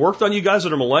reason it worked on you guys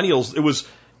that are millennials, it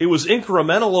was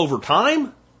incremental over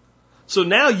time. So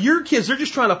now your kids, they're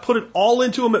just trying to put it all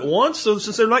into them at once. So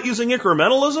since they're not using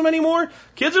incrementalism anymore,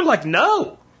 kids are like,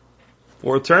 no.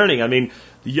 Or turning. I mean,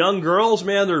 the young girls,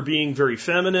 man, they're being very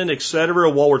feminine, etc.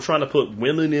 While we're trying to put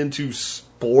women into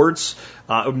sports,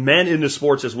 men into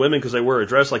sports as women because they wear a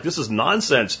dress. Like, this is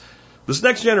nonsense. This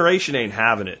next generation ain't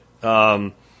having it.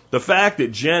 The fact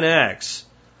that Gen X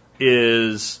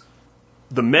is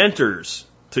the mentors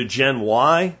to Gen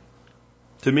Y,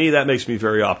 to me, that makes me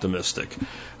very optimistic.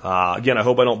 Again, I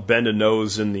hope I don't bend a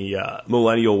nose in the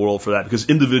millennial world for that, because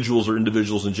individuals are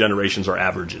individuals and generations are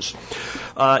averages.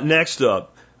 Next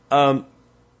up,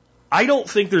 I don't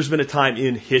think there's been a time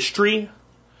in history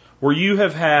where you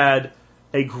have had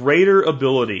a greater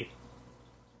ability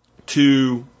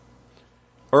to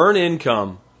earn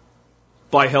income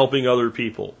by helping other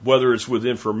people, whether it's with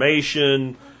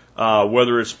information,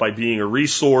 whether it's by being a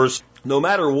resource, no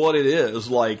matter what it is.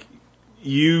 Like,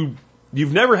 you've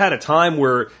never had a time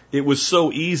where it was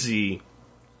so easy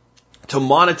to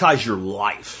monetize your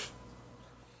life.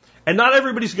 And not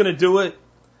everybody's going to do it,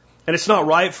 and it's not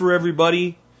right for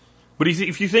everybody. But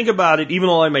if you think about it, even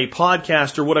though I'm a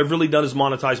podcaster, what I've really done is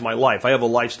monetize my life. I have a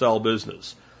lifestyle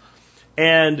business.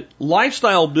 And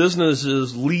lifestyle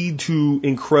businesses lead to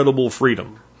incredible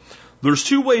freedom. There's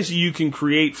two ways that you can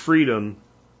create freedom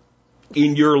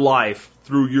in your life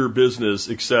through your business,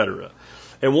 etc.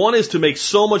 And one is to make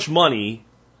so much money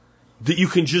that you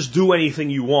can just do anything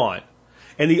you want.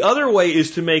 And the other way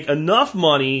is to make enough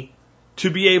money to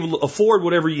be able to afford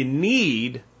whatever you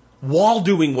need while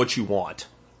doing what you want.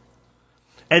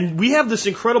 And we have this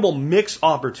incredible mixed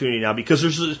opportunity now because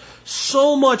there's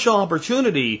so much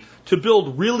opportunity to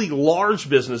build really large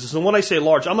businesses. And when I say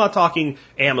large, I'm not talking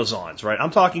Amazons, right?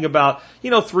 I'm talking about,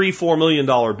 $3-4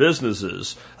 million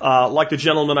businesses, like the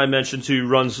gentleman I mentioned who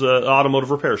runs the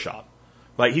automotive repair shop.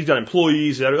 Right? He's got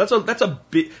employees. That's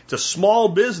a small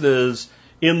business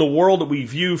in the world that we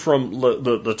view from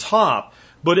the top.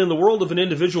 But in the world of an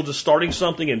individual just starting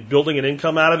something and building an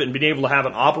income out of it and being able to have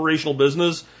an operational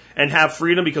business and have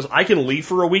freedom because I can leave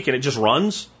for a week and it just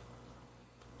runs,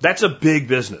 that's a big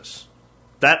business.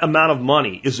 That amount of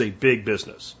money is a big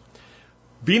business.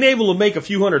 Being able to make a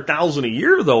few $100,000 a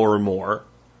year, though, or more,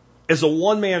 as a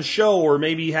one-man show, or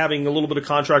maybe having a little bit of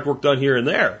contract work done here and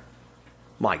there,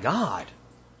 my God,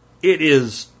 it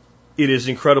is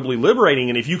incredibly liberating.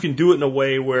 And if you can do it in a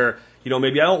way where,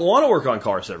 maybe I don't want to work on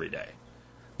cars every day,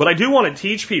 but I do want to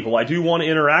teach people. I do want to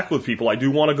interact with people. I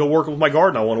do want to go work with my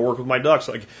garden. I want to work with my ducks.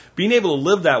 Like, being able to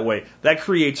live that way, that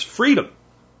creates freedom.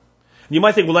 And you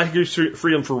might think, well, that gives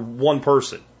freedom for one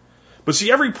person. But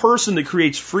see, every person that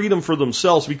creates freedom for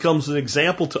themselves becomes an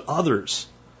example to others.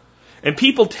 And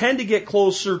people tend to get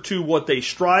closer to what they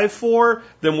strive for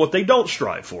than what they don't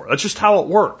strive for. That's just how it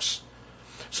works.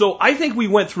 So I think we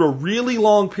went through a really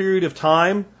long period of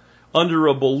time under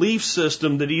a belief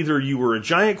system that either you were a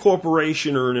giant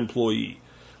corporation or an employee.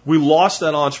 We lost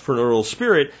that entrepreneurial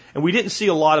spirit, and we didn't see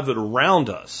a lot of it around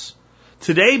us.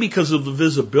 Today, because of the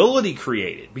visibility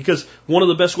created, because one of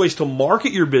the best ways to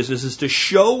market your business is to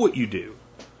show what you do,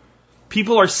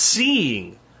 people are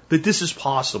seeing that this is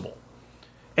possible.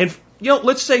 And,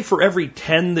 let's say for every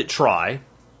 10 that try,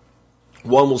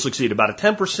 one will succeed. About a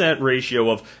 10% ratio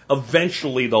of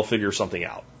eventually they'll figure something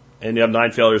out. And you have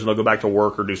 9 failures and they'll go back to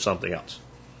work or do something else.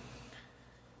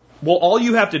 Well, all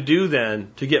you have to do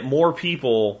then to get more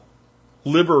people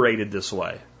liberated this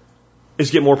way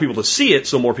is get more people to see it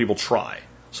so more people try.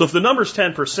 So if the number's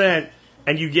 10%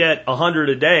 and you get 100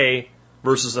 a day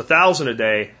versus 1,000 a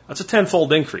day, that's a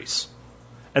 10-fold increase.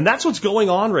 And that's what's going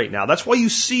on right now. That's why you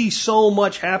see so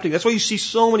much happening. That's why you see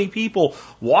so many people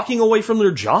walking away from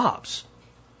their jobs.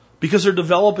 Because they're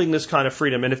developing this kind of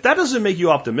freedom. And if that doesn't make you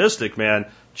optimistic, man,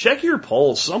 check your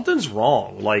pulse. Something's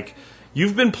wrong. Like,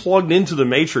 you've been plugged into the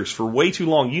matrix for way too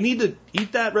long. You need to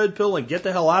eat that red pill and get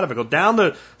the hell out of it. Go down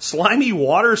the slimy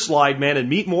water slide, man, and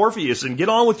meet Morpheus and get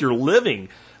on with your living.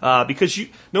 Because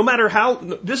no matter how,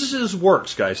 this is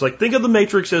works, guys. Like, think of the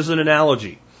matrix as an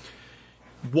analogy.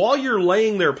 While you're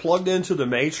laying there plugged into the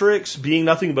matrix, being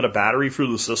nothing but a battery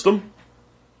through the system,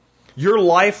 your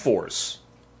life force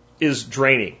is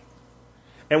draining.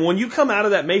 And when you come out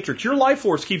of that matrix, your life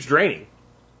force keeps draining.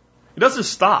 It doesn't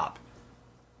stop.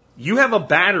 You have a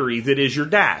battery that is your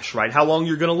dash, right? How long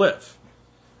you're going to live.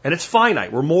 And it's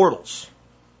finite. We're mortals.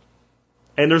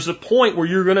 And there's a point where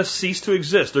you're going to cease to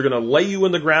exist. They're going to lay you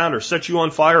in the ground or set you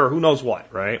on fire or who knows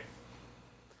what, right?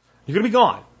 You're going to be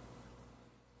gone.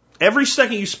 Every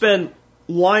second you spend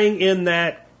lying in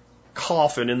that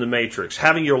coffin in the Matrix,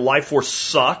 having your life force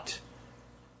sucked,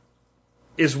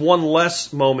 is one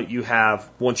less moment you have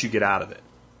once you get out of it.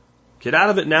 Get out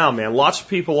of it now, man. Lots of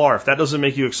people are. If that doesn't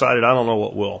make you excited, I don't know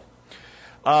what will.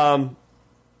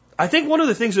 I think one of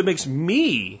the things that makes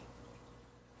me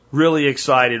really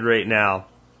excited right now,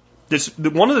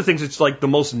 one of the things that's like the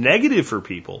most negative for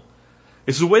people,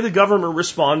 is the way the government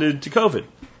responded to COVID.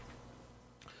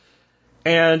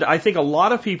 And I think a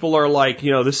lot of people are like,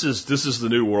 this is the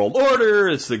new world order,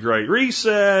 it's the Great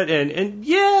Reset, and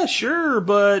yeah, sure,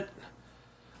 but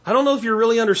I don't know if you're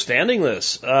really understanding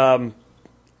this.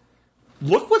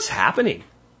 Look what's happening.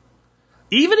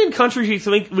 Even in countries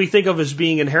we think of as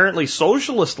being inherently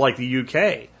socialist like the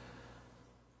UK,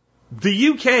 the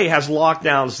UK has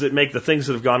lockdowns that make the things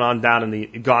that have gone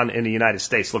in the United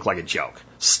States look like a joke.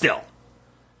 Still.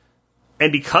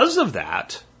 And because of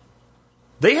that,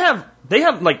 they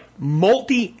have like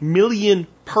multi-million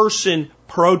person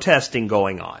protesting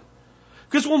going on.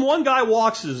 Because when one guy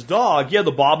walks his dog, yeah,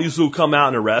 the bobbies will come out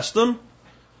and arrest him.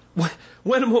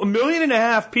 When 1.5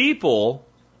 million people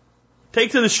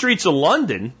take to the streets of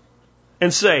London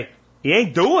and say, he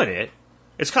ain't doing it,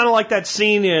 it's kind of like that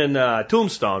scene in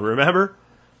Tombstone, remember?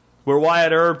 Where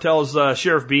Wyatt Earp tells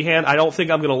Sheriff Behan, I don't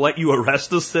think I'm going to let you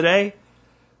arrest us today.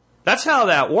 That's how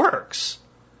that works.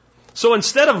 So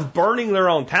instead of burning their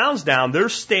own towns down, they're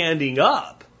standing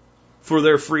up for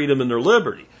their freedom and their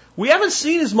liberty. We haven't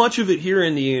seen as much of it here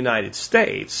in the United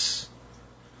States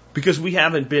because we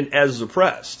haven't been as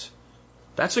oppressed.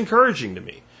 That's encouraging to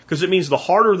me because it means the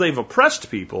harder they've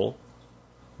oppressed people,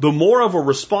 the more of a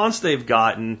response they've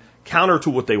gotten counter to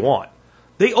what they want.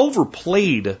 They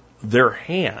overplayed their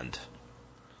hand.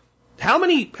 How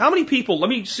many people, let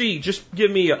me see, just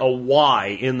give me a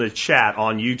Y in the chat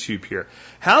on YouTube here.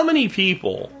 How many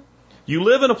people, you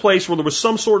live in a place where there was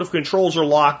some sort of controls or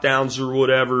lockdowns or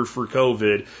whatever for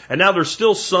COVID, and now there's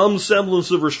still some semblance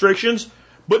of restrictions,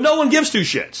 but no one gives two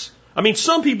shits. I mean,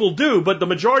 some people do, but the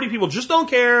majority of people just don't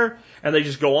care, and they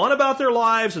just go on about their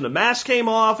lives, and the mask came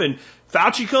off, and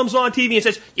Fauci comes on TV and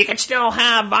says, you can still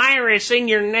have virus in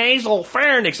your nasal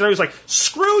pharynx. And I was like,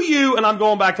 screw you, and I'm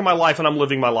going back to my life, and I'm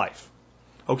living my life.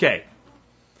 Okay.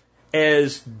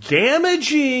 As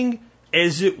damaging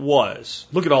as it was,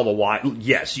 look at all the why.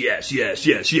 Yes,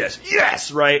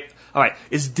 right? All right.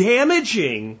 As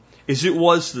damaging as it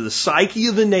was to the psyche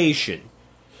of the nation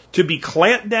to be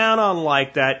clamped down on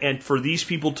like that and for these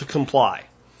people to comply.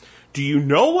 Do you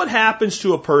know what happens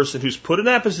to a person who's put in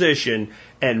that position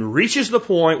and reaches the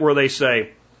point where they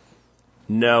say,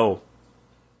 no,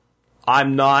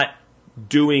 I'm not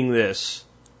doing this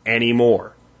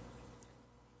anymore.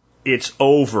 It's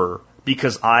over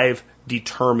because I've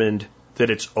determined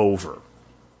that it's over.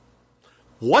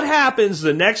 What happens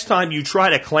the next time you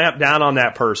try to clamp down on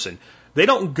that person? They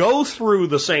don't go through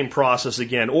the same process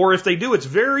again, or if they do, it's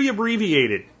very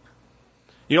abbreviated.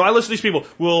 I listen to these people,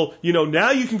 well,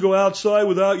 now you can go outside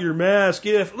without your mask.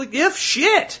 If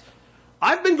shit.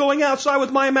 I've been going outside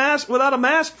with my mask, without a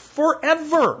mask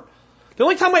forever. The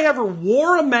only time I ever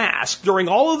wore a mask during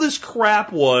all of this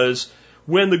crap was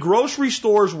when the grocery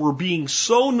stores were being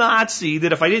so Nazi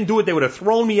that if I didn't do it, they would have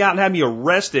thrown me out and had me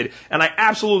arrested, and I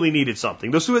absolutely needed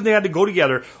something. Those two, they had to go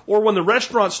together. Or when the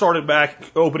restaurants started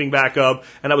opening back up,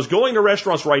 and I was going to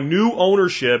restaurants where I knew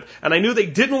ownership, and I knew they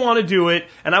didn't want to do it,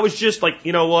 and I was just like,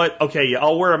 you know what, okay, yeah,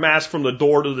 I'll wear a mask from the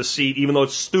door to the seat, even though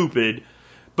it's stupid.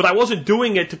 But I wasn't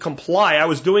doing it to comply. I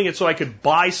was doing it so I could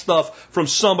buy stuff from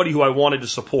somebody who I wanted to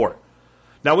support.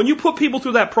 Now, when you put people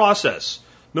through that process,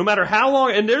 no matter how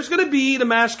long, and there's going to be the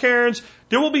mask Karens,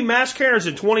 there will be mask Karens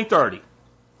in 2030.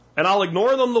 And I'll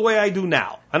ignore them the way I do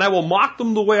now. And I will mock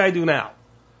them the way I do now.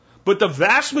 But the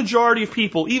vast majority of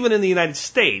people, even in the United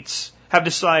States, have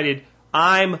decided,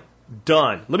 I'm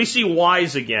done. Let me see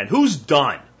whys again. Who's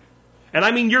done? And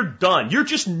I mean, you're done. You're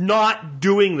just not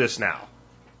doing this now.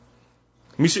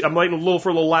 Let me see. I'm waiting a little for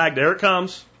a little lag. There it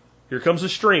comes. Here comes the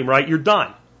stream, right? You're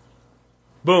done.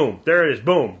 Boom. There it is.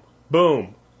 Boom.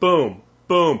 Boom. Boom.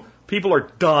 Boom. People are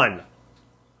done.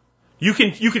 You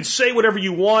can say whatever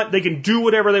you want. They can do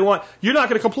whatever they want. You're not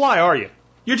going to comply, are you?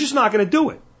 You're just not going to do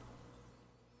it.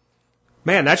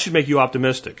 Man, that should make you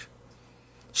optimistic.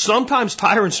 Sometimes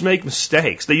tyrants make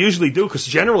mistakes. They usually do because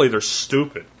generally they're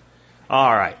stupid.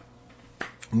 All right.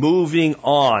 Moving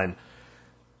on.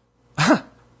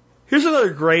 Here's another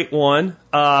great one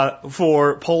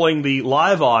for polling the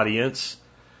live audience.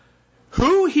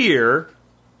 Who here,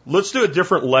 let's do a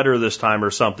different letter this time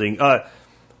or something.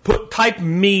 type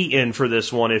me in for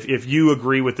this one if you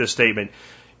agree with this statement.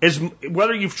 Is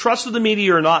whether you've trusted the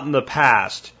media or not in the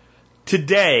past,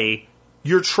 today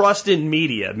your trust in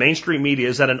media, mainstream media,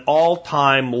 is at an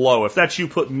all-time low. If that's you,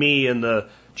 put me in the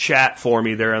chat for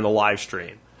me there in the live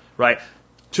stream, right?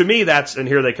 To me, that's, and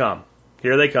here they come.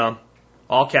 Here they come.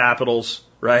 All capitals,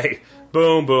 right?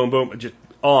 Boom, boom, boom. Just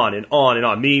on and on and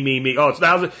on. Me, me, me. Oh, it's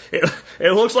now,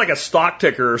 it looks like a stock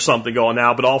ticker or something going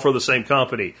now, but all for the same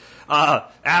company.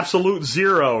 Absolute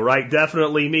zero, right?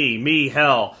 Definitely me. Me,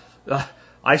 hell.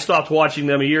 I stopped watching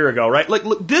them a year ago, right? Like,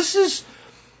 look, this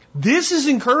is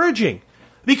encouraging.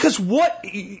 Because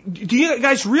do you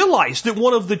guys realize that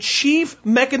one of the chief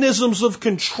mechanisms of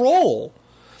control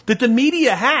that the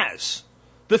media has,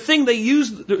 the thing they use,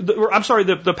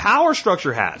 the power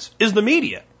structure has, is the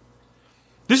media.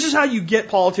 This is how you get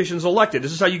politicians elected.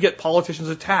 This is how you get politicians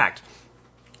attacked.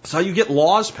 This is how you get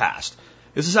laws passed.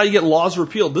 This is how you get laws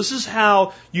repealed. This is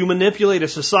how you manipulate a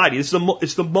society. It's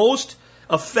the most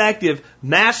effective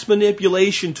mass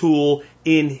manipulation tool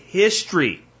in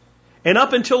history. And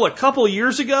up until a couple of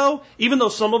years ago, even though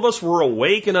some of us were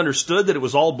awake and understood that it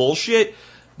was all bullshit,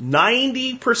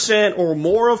 90% or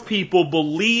more of people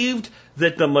believed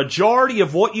that the majority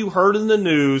of what you heard in the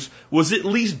news was at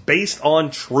least based on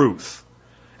truth.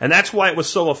 And that's why it was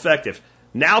so effective.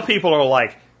 Now people are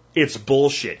like, it's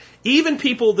bullshit. Even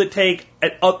people that take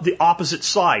the opposite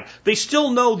side, they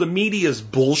still know the media is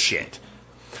bullshit.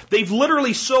 They've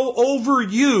literally so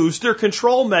overused their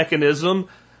control mechanism,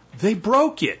 they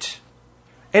broke it.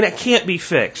 And it can't be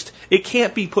fixed. It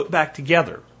can't be put back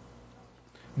together.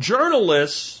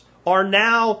 Journalists are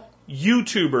now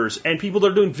YouTubers and people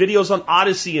that are doing videos on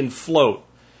Odyssey and Float.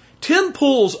 Tim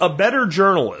Pool's a better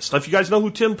journalist. If you guys know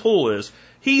who Tim Pool is,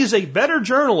 he is a better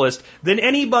journalist than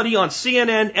anybody on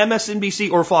CNN,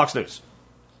 MSNBC, or Fox News.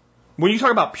 When you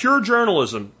talk about pure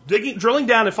journalism, drilling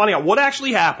down and finding out what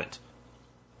actually happened,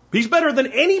 he's better than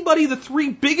anybody the three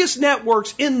biggest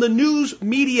networks in the news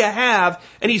media have,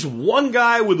 and he's one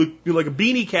guy with a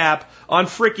beanie cap on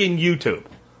frickin' YouTube.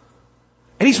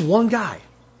 And he's one guy.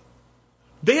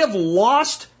 They have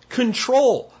lost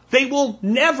control. They will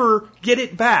never get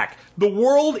it back. The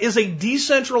world is a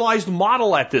decentralized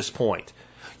model at this point.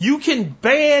 You can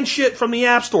ban shit from the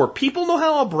App Store. People know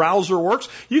how a browser works.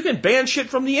 You can ban shit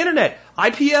from the internet.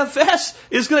 IPFS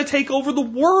is going to take over the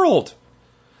world.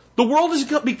 The world is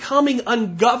becoming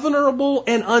ungovernable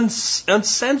and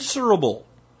uncensorable.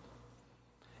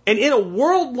 And in a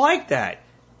world like that,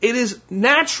 it is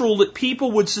natural that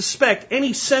people would suspect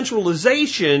any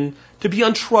centralization to be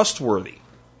untrustworthy.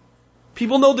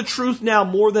 People know the truth now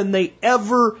more than they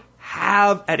ever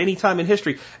have at any time in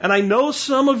history. And I know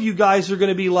some of you guys are going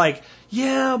to be like,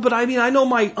 yeah, but I mean, I know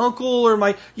my uncle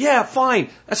or yeah, fine,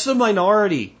 that's the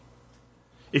minority.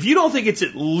 If you don't think it's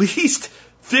at least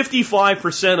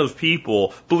 55% of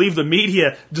people believe the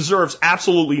media deserves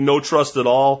absolutely no trust at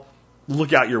all,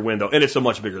 look out your window. And it's a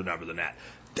much bigger number than that.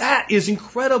 That is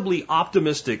incredibly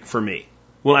optimistic for me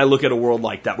when I look at a world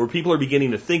like that, where people are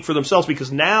beginning to think for themselves,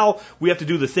 because now we have to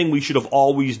do the thing we should have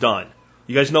always done.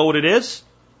 You guys know what it is?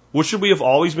 What should we have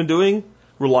always been doing?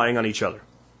 Relying on each other.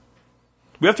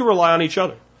 We have to rely on each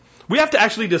other. We have to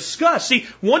actually discuss. See,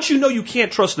 once you know you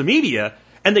can't trust the media,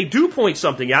 and they do point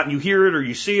something out and you hear it or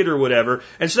you see it or whatever,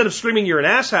 instead of screaming you're an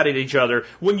asshat at each other,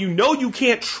 when you know you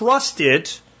can't trust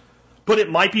it, but it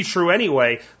might be true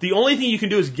anyway, the only thing you can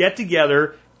do is get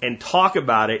together and talk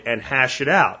about it and hash it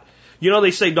out. You know,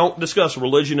 they say don't discuss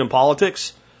religion and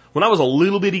politics. When I was a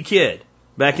little bitty kid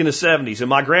back in the 70s and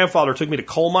my grandfather took me to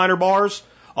coal miner bars,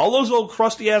 all those old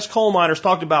crusty ass coal miners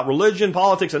talked about religion,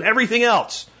 politics, and everything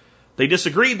else. They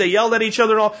disagreed, they yelled at each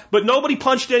other and all, but nobody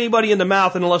punched anybody in the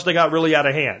mouth unless they got really out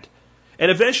of hand. And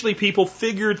eventually people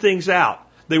figured things out.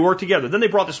 They worked together. Then they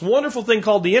brought this wonderful thing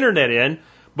called the internet in,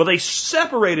 but they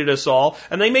separated us all,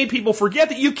 and they made people forget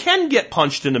that you can get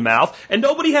punched in the mouth, and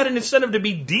nobody had an incentive to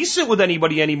be decent with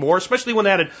anybody anymore, especially when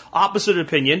they had an opposite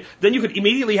opinion. Then you could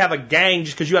immediately have a gang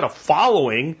just because you had a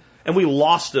following, and we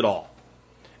lost it all.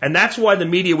 And that's why the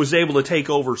media was able to take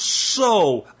over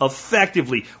so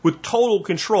effectively, with total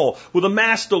control, with a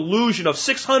mass delusion of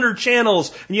 600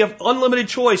 channels, and you have unlimited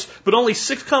choice, but only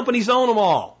 6 companies own them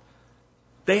all.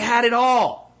 They had it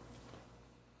all.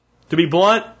 To be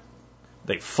blunt,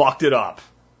 they fucked it up.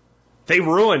 They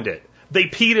ruined it. They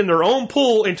peed in their own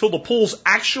pool until the pool's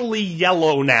actually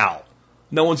yellow now.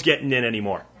 No one's getting in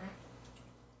anymore.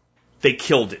 They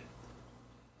killed it.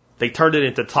 They turned it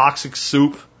into toxic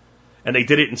soup. And they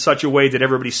did it in such a way that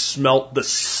everybody smelt the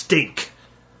stink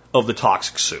of the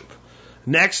toxic soup.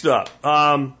 Next up,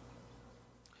 the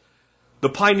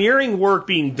pioneering work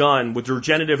being done with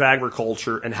regenerative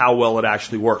agriculture and how well it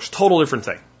actually works. Total different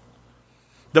thing.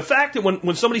 The fact that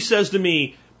when somebody says to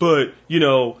me, but,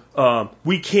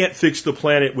 we can't fix the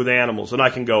planet with animals. And I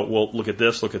can go, well, look at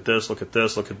this, look at this, look at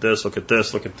this, look at this, look at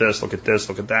this, look at this, look at this,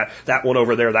 look at that. That one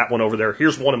over there, that one over there.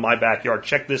 Here's one in my backyard.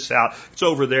 Check this out. It's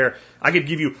over there. I could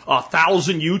give you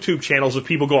 1,000 YouTube channels of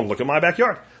people going, look at my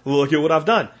backyard. Look at what I've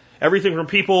done. Everything from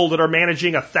people that are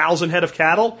managing 1,000 head of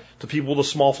cattle to people with a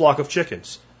small flock of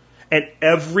chickens. And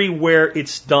everywhere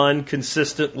it's done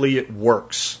consistently, it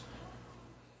works.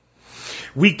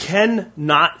 We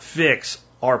cannot fix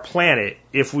our planet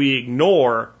if we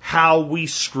ignore how we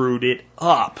screwed it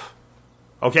up.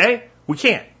 Okay? We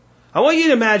can't. I want you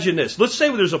to imagine this. Let's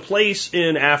say there's a place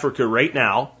in Africa right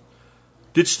now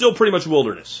that's still pretty much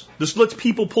wilderness. This lets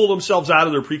people pull themselves out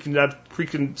of their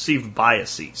preconceived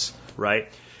biases, right?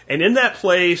 And in that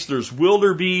place, there's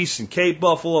wildebeest and Cape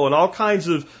buffalo and all kinds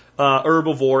of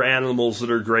herbivore animals that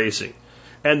are grazing.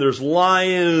 And there's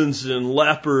lions and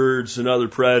leopards and other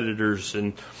predators,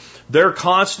 and they're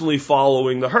constantly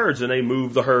following the herds, and they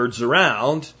move the herds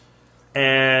around,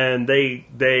 and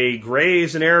they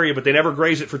graze an area, but they never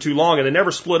graze it for too long, and they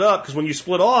never split up, because when you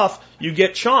split off, you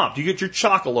get chomped. You get your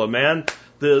chocolate, man.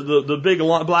 The big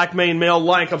black maned male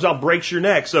lion comes out and breaks your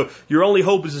neck, so your only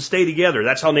hope is to stay together.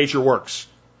 That's how nature works.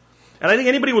 And I think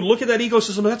anybody would look at that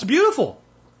ecosystem, that's beautiful.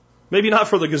 Maybe not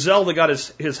for the gazelle that got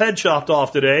his head chopped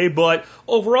off today, but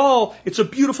overall, it's a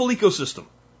beautiful ecosystem.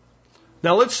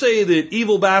 Now, let's say that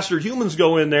evil bastard humans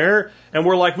go in there, and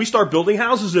we start building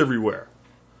houses everywhere.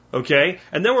 Okay?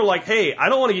 And then we're like, hey, I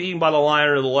don't want to get eaten by the lion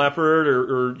or the leopard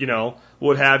or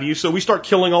what have you, so we start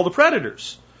killing all the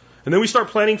predators. And then we start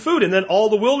planting food, and then all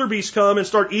the wildebeest come and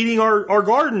start eating our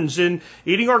gardens and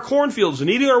eating our cornfields and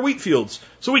eating our wheat fields.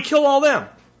 So we kill all them.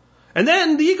 And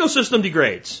then the ecosystem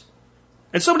degrades.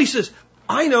 And somebody says,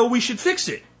 I know we should fix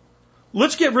it.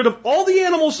 Let's get rid of all the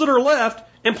animals that are left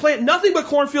and plant nothing but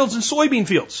cornfields and soybean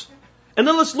fields. And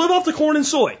then let's live off the corn and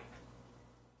soy.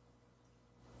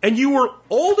 And you were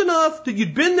old enough that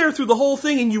you'd been there through the whole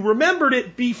thing and you remembered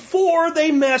it before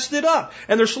they messed it up.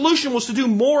 And their solution was to do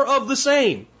more of the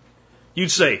same.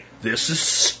 You'd say, this is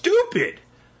stupid.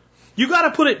 You got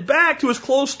to put it back to as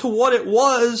close to what it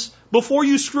was before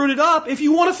you screwed it up if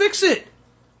you want to fix it.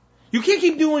 You can't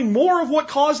keep doing more of what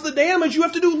caused the damage. You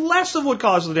have to do less of what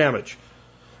caused the damage.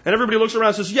 And everybody looks around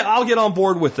and says, yeah, I'll get on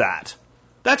board with that.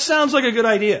 That sounds like a good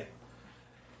idea.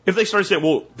 If they start saying,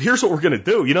 well, here's what we're going to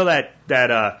do. You know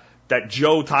that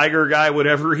Joe Tiger guy,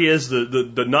 whatever he is,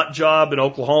 the nut job in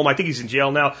Oklahoma, I think he's in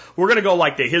jail now. We're going to go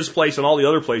to his place and all the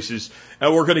other places,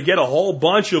 and we're going to get a whole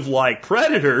bunch of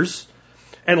predators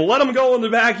and let them go in the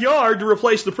backyard to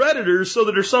replace the predators so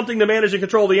that there's something to manage and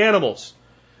control the animals.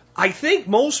 I think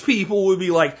most people would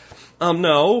be like,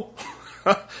 no,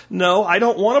 no, I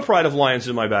don't want a pride of lions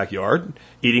in my backyard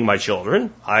eating my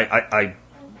children.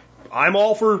 I'm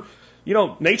all for,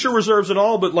 nature reserves and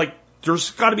all, but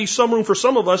there's got to be some room for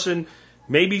some of us, and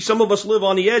maybe some of us live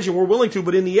on the edge and we're willing to,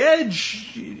 but in the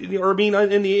edge, in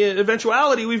the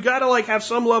eventuality, we've got to have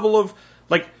some level of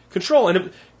control.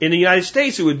 And in the United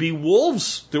States, it would be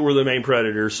wolves that were the main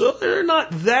predators. So they're not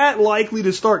that likely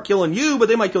to start killing you, but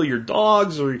they might kill your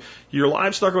dogs or your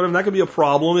livestock or whatever. And that could be a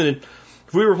problem. And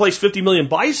if we replace 50 million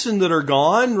bison that are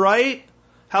gone, right?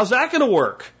 How's that going to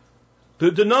work?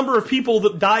 The number of people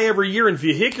that die every year in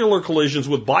vehicular collisions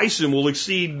with bison will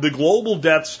exceed the global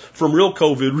deaths from real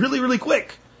COVID really, really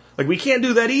quick. We can't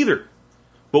do that either.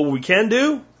 But what we can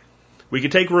do, we can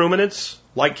take ruminants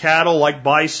like cattle, like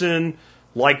bison,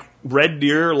 like red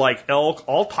deer, like elk,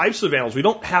 all types of animals. We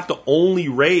don't have to only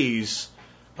raise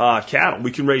cattle.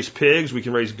 We can raise pigs, we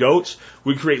can raise goats,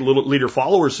 we can create little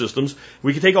leader-follower systems.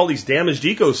 We can take all these damaged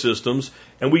ecosystems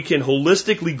and we can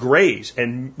holistically graze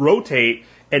and rotate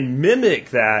and mimic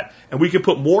that, and we can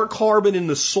put more carbon in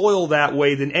the soil that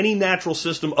way than any natural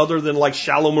system other than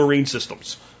shallow marine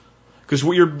systems. Because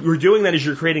what you're doing that is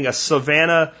you're creating a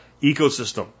savanna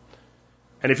ecosystem.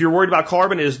 And if you're worried about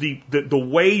carbon, it is the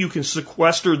way you can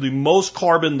sequester the most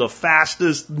carbon, the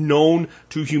fastest known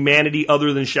to humanity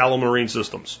other than shallow marine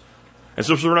systems. And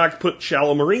so if we're not going to put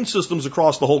shallow marine systems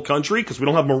across the whole country, because we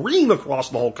don't have marine across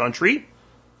the whole country,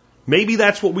 maybe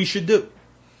that's what we should do.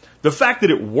 The fact that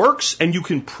it works, and you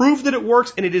can prove that it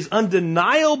works, and it is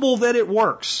undeniable that it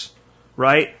works,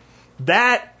 right?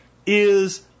 That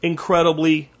is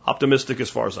incredibly optimistic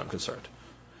as far as I'm concerned.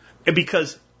 And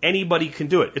because anybody can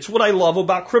do it. It's what I love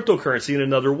about cryptocurrency in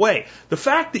another way. The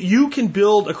fact that you can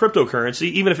build a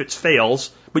cryptocurrency, even if it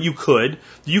fails, but you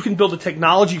can build a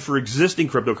technology for existing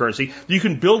cryptocurrency, you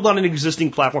can build on an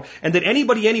existing platform, and that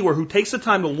anybody anywhere who takes the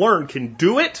time to learn can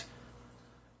do it,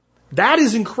 that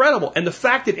is incredible. And the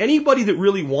fact that anybody that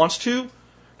really wants to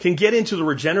can get into the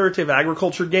regenerative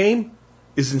agriculture game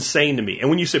is insane to me. And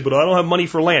when you say, but I don't have money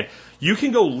for land, you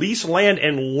can go lease land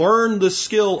and learn the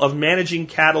skill of managing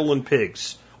cattle and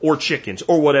pigs or chickens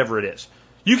or whatever it is.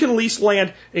 You can lease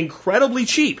land incredibly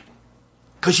cheap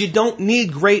because you don't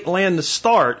need great land to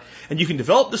start, and you can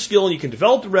develop the skill and you can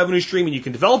develop the revenue stream and you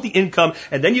can develop the income,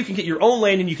 and then you can get your own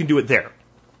land and you can do it there.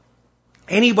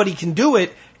 Anybody can do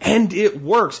it, and it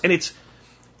works. And it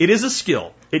is a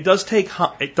skill. It does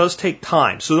take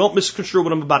time. So don't misconstrue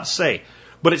what I'm about to say.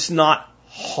 But it's not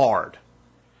hard.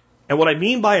 And what I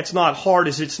mean by it's not hard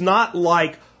is it's not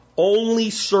like only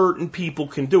certain people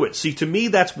can do it. See, to me,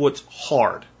 that's what's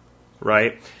hard,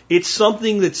 right? It's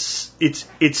something that's,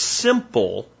 it's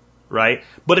simple, right?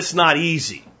 But it's not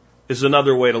easy, is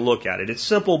another way to look at it. It's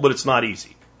simple, but it's not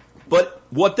easy. But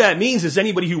what that means is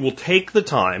anybody who will take the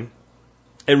time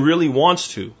and really wants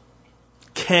to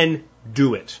can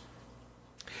do it.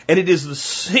 And it is the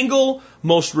single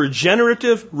most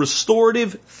regenerative,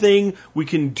 restorative thing we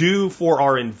can do for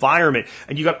our environment.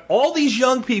 And you got all these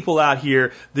young people out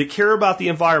here that care about the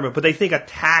environment, but they think a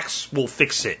tax will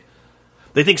fix it.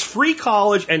 They think free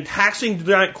college and taxing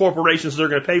giant corporations that are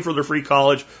going to pay for their free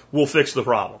college will fix the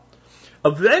problem.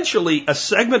 Eventually, a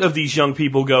segment of these young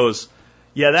people goes,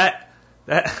 yeah,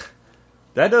 that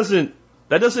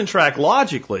doesn't track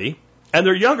logically. And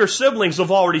their younger siblings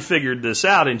have already figured this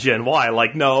out in Gen Y.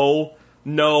 Like, no,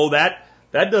 that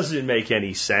doesn't make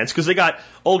any sense. Because they got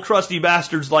old crusty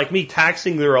bastards like me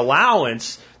taxing their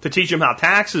allowance to teach them how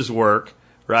taxes work,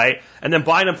 right? And then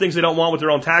buying them things they don't want with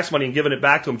their own tax money and giving it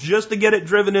back to them just to get it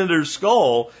driven into their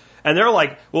skull. And they're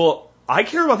like, well, I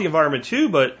care about the environment too,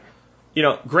 but,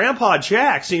 Grandpa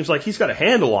Jack seems like he's got a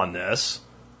handle on this.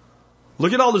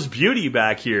 Look at all this beauty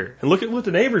back here. And look at what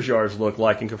the neighbor's yards look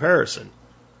like in comparison.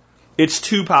 It's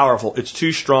too powerful, it's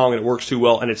too strong, and it works too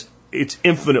well, and it's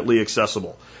infinitely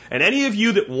accessible. And any of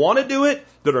you that want to do it,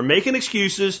 that are making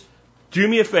excuses, do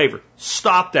me a favor.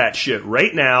 Stop that shit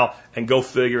right now and go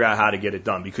figure out how to get it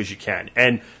done, because you can.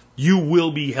 And you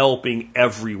will be helping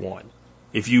everyone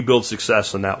if you build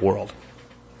success in that world.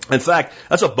 In fact,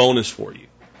 that's a bonus for you.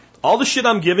 All the shit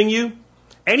I'm giving you,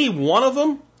 any one of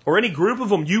them or any group of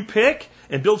them you pick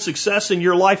and build success in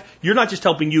your life, you're not just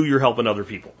helping you, you're helping other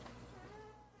people.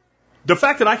 The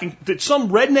fact that some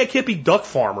redneck hippie duck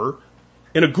farmer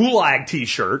in a gulag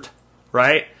t-shirt,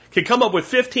 right, can come up with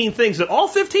 15 things, that all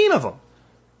 15 of them,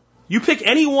 you pick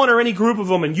any one or any group of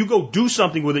them and you go do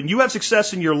something with it and you have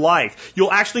success in your life,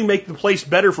 you'll actually make the place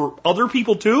better for other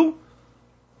people too?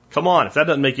 Come on, if that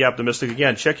doesn't make you optimistic,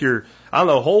 again, check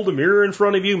hold a mirror in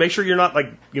front of you, make sure you're not like,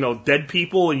 dead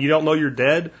people and you don't know you're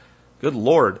dead. Good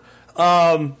Lord.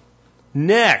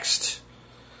 Next.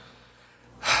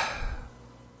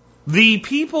 The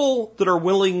people that are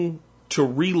willing to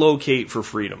relocate for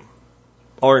freedom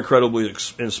are incredibly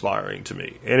inspiring to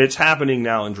me. And it's happening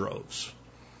now in droves.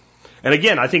 And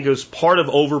again, I think it was part of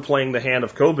overplaying the hand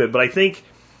of COVID, but I think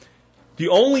the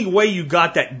only way you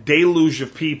got that deluge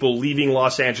of people leaving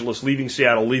Los Angeles, leaving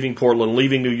Seattle, leaving Portland,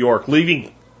 leaving New York,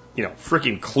 leaving,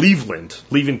 freaking Cleveland,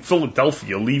 leaving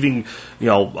Philadelphia, leaving,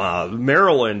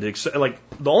 Maryland, the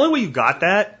only way you got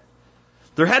that,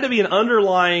 there had to be an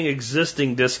underlying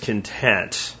existing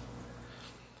discontent.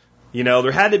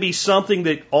 There had to be something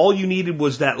that all you needed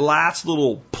was that last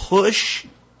little push,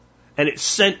 and it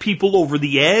sent people over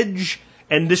the edge,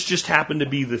 and this just happened to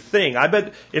be the thing. I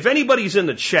bet if anybody's in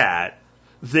the chat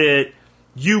that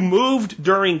you moved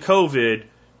during COVID,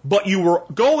 but you were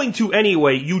going to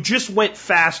anyway, you just went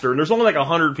faster, and there's only like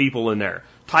 100 people in there.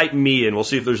 Type me in, we'll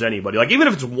see if there's anybody. Like, even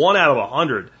if it's 1 out of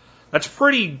 100, that's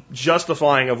pretty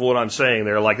justifying of what I'm saying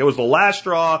there. Like, it was the last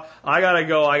straw, I gotta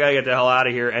go, I gotta get the hell out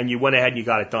of here, and you went ahead and you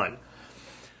got it done.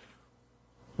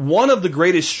 One of the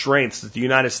greatest strengths that the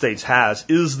United States has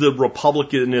is the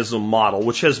republicanism model,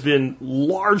 which has been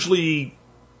largely,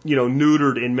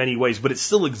 neutered in many ways, but it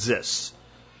still exists.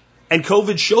 And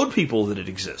COVID showed people that it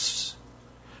exists.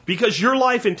 Because your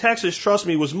life in Texas, trust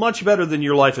me, was much better than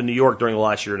your life in New York during the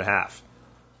last year and a half.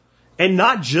 And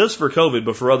not just for COVID,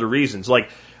 but for other reasons. Like,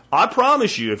 I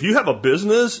promise you, if you have a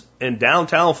business in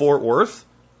downtown Fort Worth,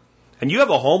 and you have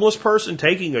a homeless person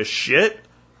taking a shit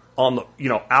on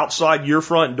the, outside your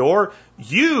front door,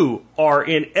 you are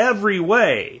in every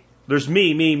way. There's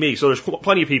me. So there's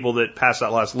plenty of people that pass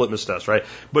that last litmus test, right?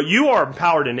 But you are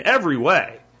empowered in every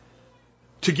way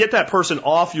to get that person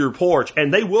off your porch,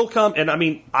 and they will come. And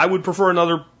I would prefer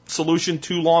another solution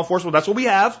to law enforcement. That's what we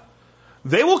have.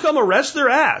 They will come arrest their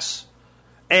ass.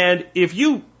 And if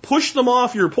you push them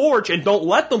off your porch and don't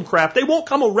let them crap, they won't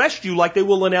come arrest you like they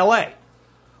will in LA.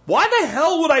 Why the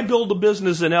hell would I build a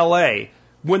business in LA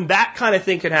when that kind of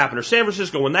thing could happen, or San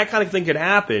Francisco, when that kind of thing could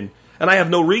happen, and I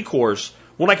have no recourse,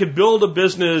 when I could build a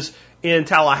business in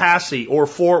Tallahassee or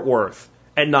Fort Worth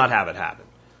and not have it happen.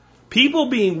 People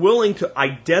being willing to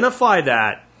identify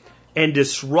that and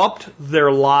disrupt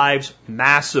their lives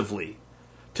massively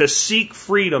to seek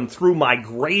freedom through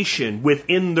migration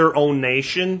within their own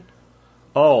nation.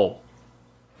 Oh,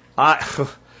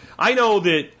 I know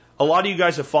that a lot of you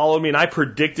guys have followed me, and I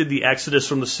predicted the exodus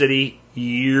from the city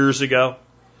years ago.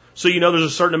 So you know there's a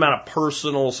certain amount of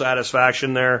personal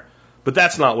satisfaction there, but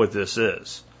that's not what this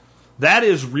is. That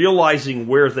is realizing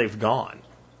where they've gone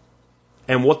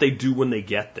and what they do when they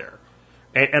get there.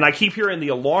 And I keep hearing the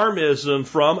alarmism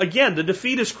from, again, the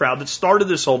defeatist crowd that started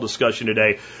this whole discussion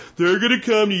today. They're going to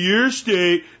come to your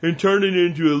state and turn it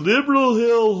into a liberal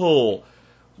hellhole.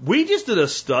 We just did a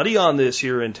study on this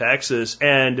here in Texas,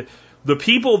 and the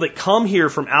people that come here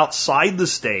from outside the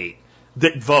state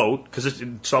that vote, because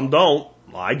some don't,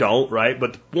 I don't, right?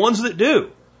 But the ones that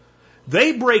do,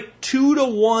 they break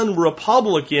 2-to-1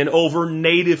 Republican over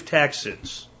native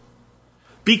Texans.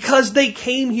 Because they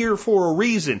came here for a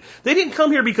reason. They didn't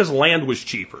come here because land was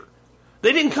cheaper.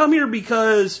 They didn't come here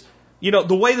because,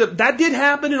 the way that did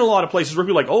happen in a lot of places where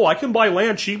people are like, oh, I can buy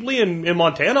land cheaply in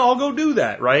Montana, I'll go do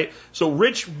that, right? So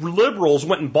rich liberals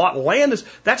went and bought land.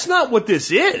 That's not what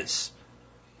this is.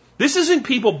 This isn't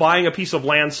people buying a piece of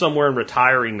land somewhere and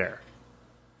retiring there.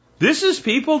 This is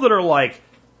people that are like,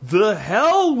 the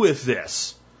hell with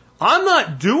this. I'm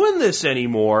not doing this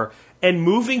anymore. And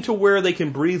moving to where they can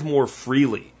breathe more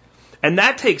freely. And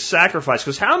that takes sacrifice.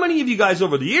 Because how many of you guys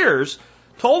over the years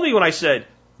told me when I said,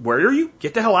 where are you?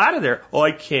 Get the hell out of there. Oh,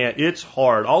 I can't. It's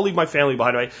hard. I'll leave my family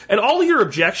behind. And all of your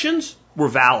objections were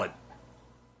valid.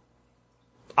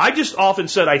 I just often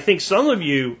said, I think some of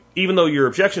you, even though your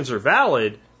objections are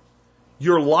valid,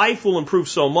 your life will improve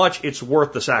so much, it's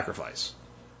worth the sacrifice.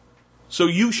 So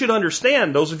you should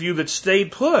understand, those of you that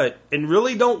stayed put and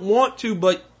really don't want to,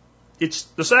 but it's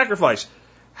the sacrifice.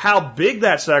 How big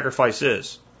that sacrifice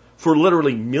is for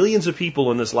literally millions of people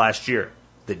in this last year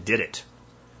that did it.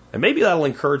 And maybe that'll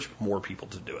encourage more people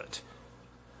to do it.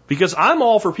 Because I'm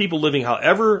all for people living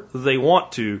however they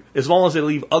want to, as long as they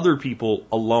leave other people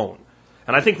alone.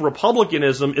 And I think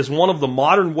republicanism is one of the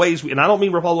modern ways, and I don't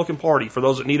mean Republican Party for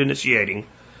those that need initiating,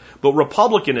 but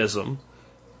republicanism,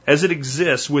 as it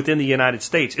exists within the United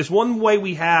States, is one way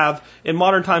we have in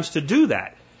modern times to do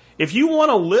that. If you want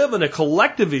to live in a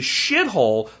collectivist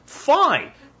shithole,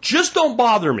 fine. Just don't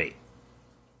bother me.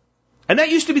 And that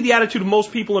used to be the attitude of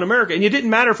most people in America. And it didn't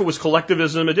matter if it was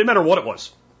collectivism. It didn't matter what it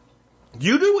was.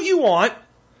 You do what you want.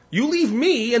 You leave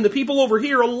me and the people over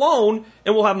here alone,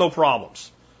 and we'll have no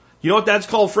problems. You know what that's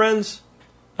called, friends?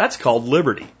 That's called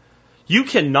liberty. You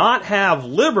cannot have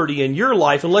liberty in your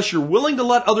life unless you're willing to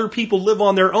let other people live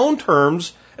on their own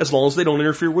terms, as long as they don't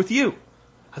interfere with you.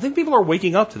 I think people are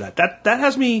waking up to that. That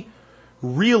has me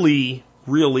really,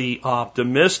 really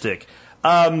optimistic.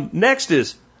 Next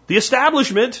is, the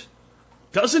establishment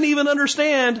doesn't even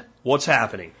understand what's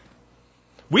happening.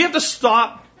 We have to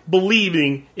stop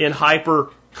believing in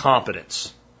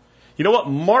hyper-competence. You know what?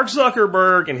 Mark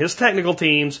Zuckerberg and his technical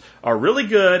teams are really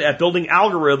good at building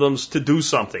algorithms to do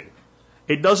something.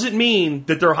 It doesn't mean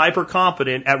that they're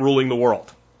hyper-competent at ruling the world.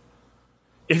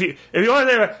 If you want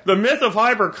to know the myth of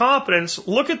hyper-competence,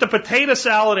 look at the potato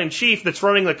salad in chief that's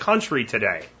running the country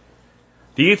today.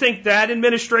 Do you think that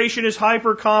administration is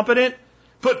hyper-competent?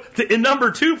 But in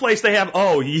number 2 place they have,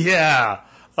 oh yeah.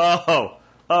 That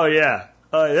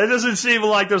doesn't seem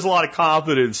like there's a lot of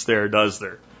competence there, does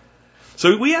there?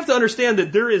 So we have to understand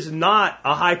that there is not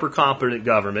a hyper-competent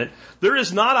government. There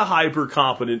is not a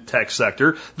hyper-competent tech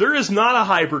sector. There is not a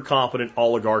hyper-competent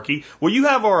oligarchy. What you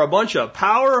have are a bunch of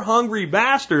power-hungry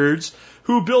bastards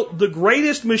who built the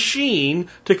greatest machine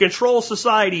to control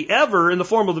society ever in the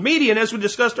form of the media, and as we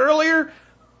discussed earlier,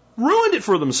 ruined it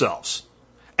for themselves.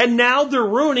 And now they're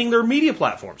ruining their media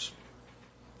platforms.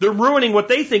 They're ruining what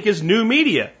they think is new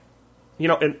media. In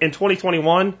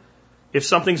 2021... if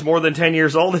something's more than 10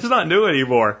 years old, it's not new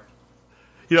anymore.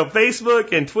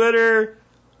 Facebook and Twitter,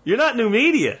 you're not new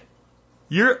media.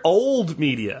 You're old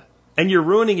media. And you're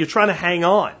trying to hang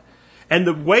on. And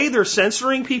the way they're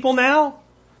censoring people now,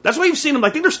 that's why you've seen them,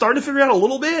 I think they're starting to figure out a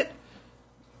little bit,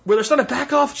 where they're starting to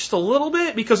back off just a little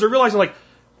bit, because they're realizing,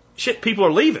 shit, people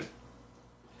are leaving.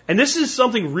 And this is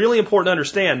something really important to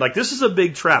understand. This is a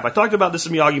big trap. I talked about this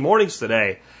in Miyagi Mornings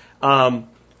today.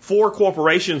 For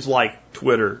corporations like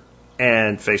Twitter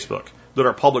and Facebook that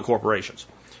are public corporations.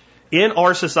 In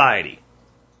our society,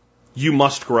 you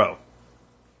must grow.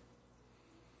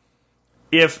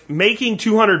 If making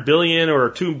 200 billion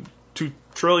or 2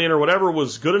 trillion or whatever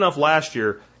was good enough last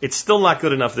year, it's still not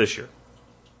good enough this year.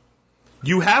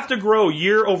 You have to grow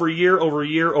year over year over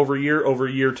year over year over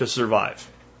year to survive.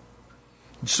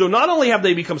 So not only have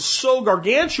they become so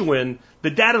gargantuan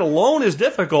that that alone is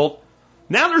difficult,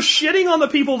 now they're shitting on the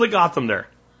people that got them there.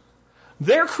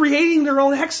 They're creating their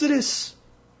own exodus.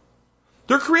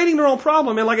 They're creating their own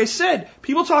problem. And like I said,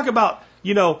 people talk about,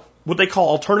 what they call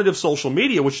alternative social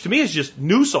media, which to me is just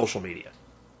new social media,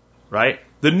 right?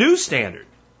 The new standard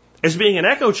as being an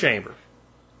echo chamber.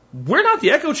 We're not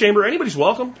the echo chamber. Anybody's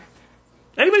welcome.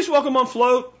 Anybody's welcome on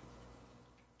Float.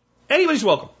 Anybody's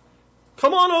welcome.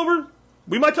 Come on over.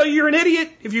 We might tell you you're an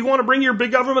idiot if you want to bring your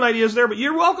big government ideas there, but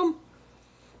you're welcome.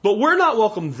 But we're not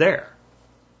welcome there.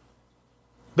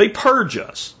 They purge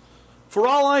us. For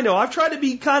all I know, I've tried to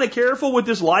be kind of careful with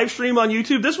this live stream on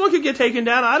YouTube. This one could get taken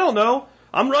down. I don't know.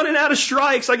 I'm running out of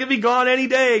strikes. I could be gone any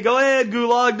day. Go ahead,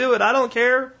 Gulag, do it. I don't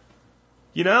care.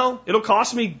 It'll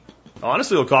cost me,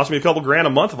 honestly, it'll cost me a couple grand a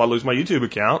month if I lose my YouTube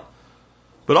account.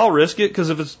 But I'll risk it because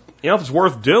if it's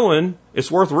worth doing, it's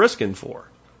worth risking for.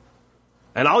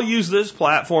 And I'll use this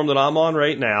platform that I'm on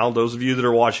right now, those of you that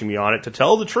are watching me on it, to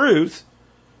tell the truth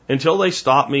until they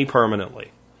stop me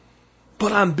permanently.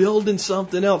 But I'm building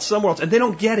something else somewhere else, and they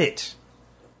don't get it.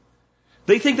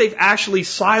 They think they've actually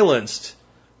silenced,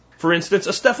 for instance,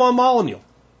 a Stefan Molyneux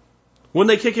when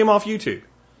they kick him off YouTube.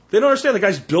 They don't understand the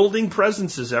guy's building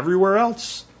presences everywhere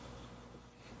else.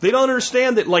 They don't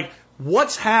understand that,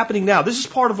 what's happening now. This is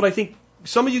part of what I think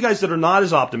some of you guys that are not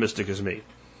as optimistic as me,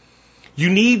 you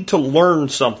need to learn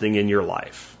something in your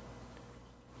life.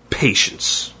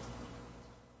 Patience.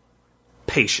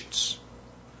 Patience.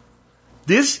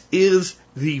 This is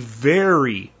the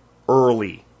very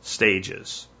early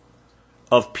stages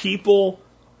of people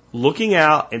looking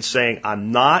out and saying,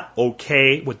 I'm not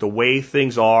okay with the way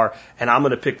things are, and I'm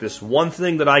going to pick this one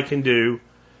thing that I can do,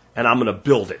 and I'm going to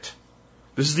build it.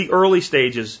 This is the early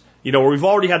stages, where we've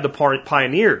already had the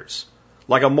pioneers,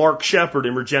 like a Mark Shepard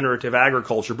in regenerative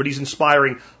agriculture, but he's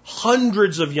inspiring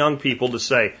hundreds of young people to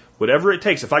say, whatever it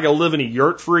takes, if I got to live in a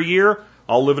yurt for a year,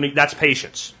 I'll live in a, that's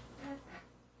patience.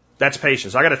 That's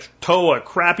patience. I got to tow a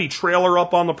crappy trailer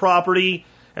up on the property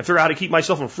and figure out how to keep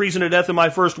myself from freezing to death in my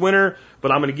first winter,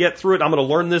 but I'm going to get through it. I'm going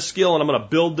to learn this skill and I'm going to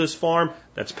build this farm.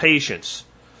 That's patience.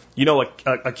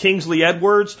 A Kingsley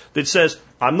Edwards that says,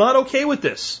 I'm not okay with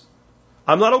this.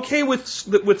 I'm not okay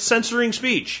with censoring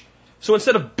speech. So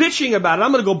instead of bitching about it,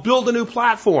 I'm going to go build a new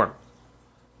platform.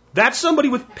 That's somebody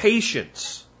with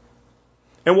patience.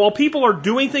 And while people are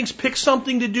doing things, pick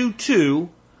something to do too.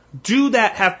 Do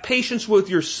that, have patience with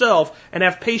yourself, and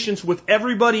have patience with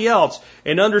everybody else,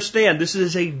 and understand this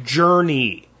is a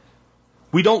journey.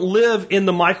 We don't live in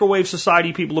the microwave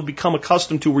society people have become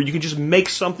accustomed to where you can just make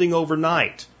something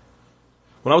overnight.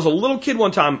 When I was a little kid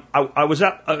one time, I was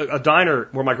at a diner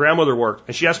where my grandmother worked,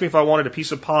 and she asked me if I wanted a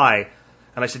piece of pie,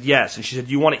 and I said yes, and she said,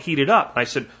 do you want it heated up? And I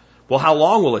said, well, how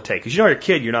long will it take? Because you're a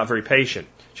kid, you're not very patient.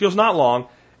 She goes, not long,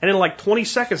 and in 20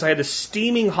 seconds I had this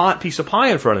steaming hot piece of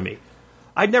pie in front of me.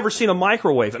 I'd never seen a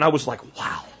microwave, and I was like,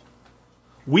 wow.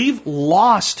 We've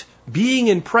lost being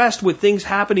impressed with things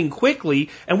happening quickly,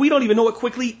 and we don't even know what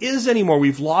quickly is anymore.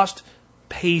 We've lost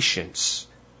patience.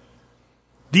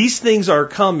 These things are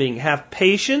coming. Have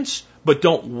patience, but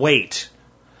don't wait.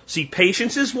 See,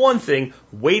 patience is one thing,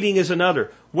 waiting is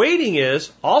another. Waiting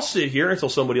is, I'll sit here until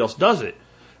somebody else does it.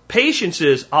 Patience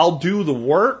is, I'll do the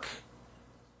work,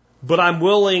 but I'm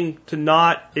willing to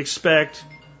not expect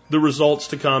the results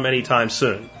to come anytime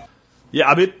soon. Yeah,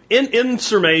 I mean, in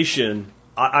summation,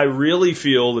 I really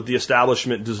feel that the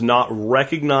establishment does not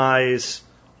recognize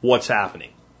what's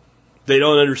happening. They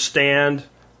don't understand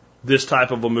this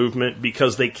type of a movement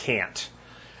because they can't.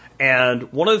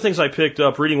 And one of the things I picked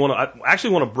up reading one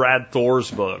of Brad Thor's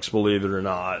books, believe it or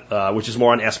not, which is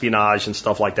more on espionage and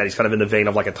stuff like that. He's kind of in the vein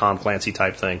of like a Tom Clancy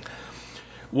type thing.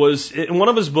 Was in one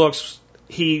of his books,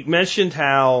 he mentioned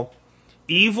how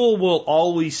evil will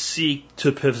always seek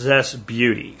to possess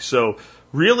beauty. So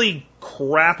really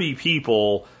crappy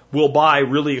people will buy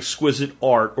really exquisite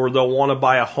art, or they'll want to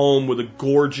buy a home with a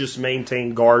gorgeous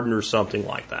maintained garden or something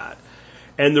like that.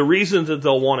 And the reason that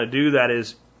they'll want to do that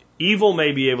is evil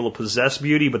may be able to possess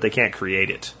beauty, but they can't create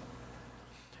it.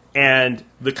 And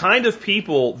the kind of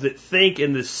people that think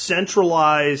in this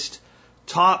centralized,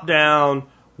 top-down,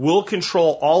 we'll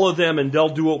control all of them and they'll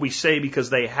do what we say because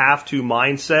they have to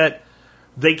mindset,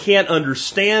 they can't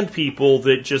understand people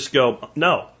that just go,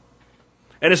 no.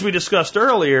 And as we discussed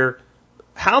earlier,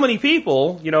 how many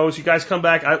people, as you guys come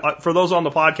back, for those on the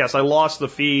podcast, I lost the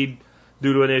feed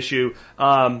due to an issue.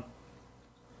 How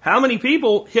many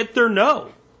people hit their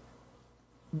no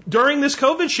during this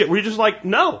COVID shit? We're just like,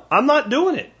 no, I'm not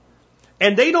doing it.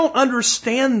 And they don't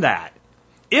understand that.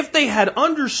 If they had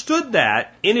understood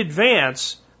that in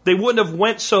advance, they wouldn't have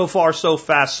went so far, so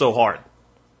fast, so hard.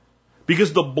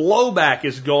 Because the blowback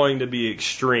is going to be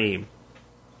extreme.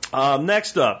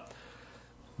 Next up,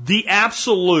 the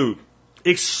absolute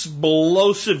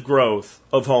explosive growth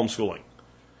of homeschooling.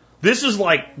 This is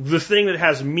like the thing that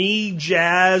has me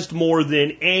jazzed more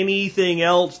than anything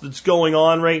else that's going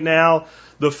on right now.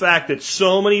 The fact that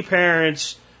so many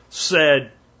parents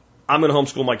said, I'm going to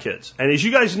homeschool my kids. And as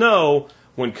you guys know,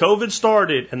 when COVID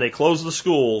started and they closed the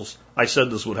schools, I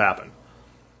said this would happen.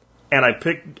 And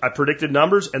I predicted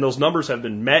numbers, and those numbers have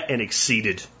been met and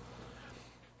exceeded.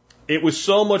 It was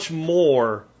so much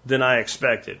more than I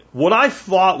expected. What I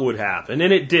thought would happen,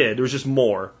 and it did, there was just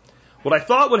more. What I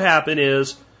thought would happen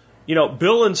is,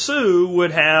 Bill and Sue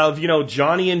would have,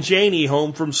 Johnny and Janie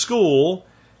home from school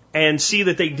and see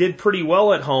that they did pretty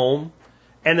well at home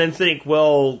and then think,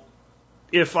 well,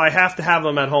 if I have to have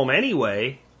them at home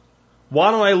anyway,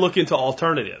 why don't I look into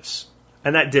alternatives?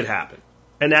 And that did happen.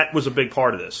 And that was a big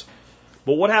part of this.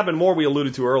 But what happened more we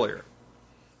alluded to earlier.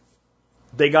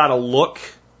 They got a look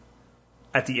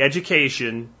at the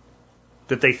education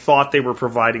that they thought they were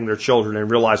providing their children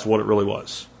and realized what it really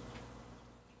was.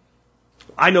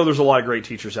 I know there's a lot of great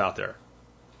teachers out there,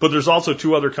 but there's also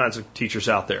two other kinds of teachers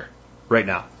out there right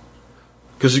now.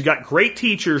 Because you've got great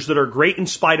teachers that are great in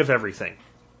spite of everything.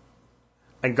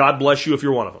 And God bless you if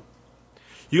you're one of them.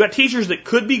 You got teachers that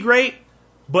could be great,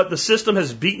 but the system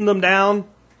has beaten them down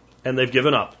and they've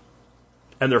given up.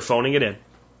 And they're phoning it in.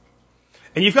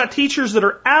 And you've got teachers that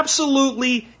are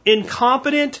absolutely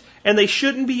incompetent and they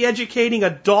shouldn't be educating a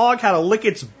dog how to lick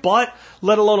its butt,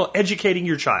 let alone educating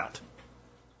your child.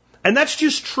 And that's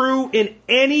just true in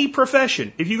any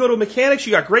profession. If you go to mechanics,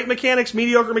 you got great mechanics,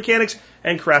 mediocre mechanics,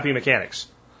 and crappy mechanics.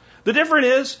 The difference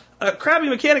is, a crappy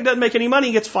mechanic doesn't make any money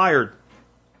and gets fired.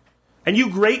 And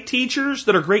you great teachers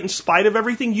that are great in spite of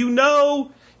everything,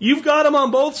 you've got them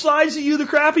on both sides of you, the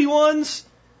crappy ones,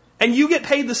 and you get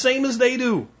paid the same as they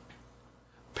do.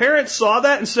 Parents saw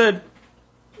that and said,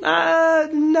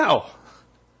 no,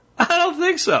 I don't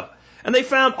think so. And they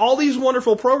found all these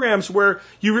wonderful programs where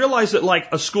you realize that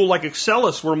like a school like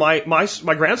Excellis, where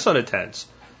my grandson attends,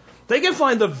 they can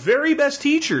find the very best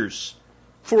teachers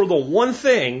for the one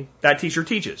thing that teacher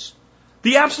teaches.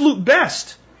 The absolute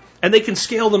best. And they can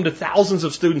scale them to thousands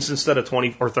of students instead of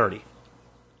 20 or 30.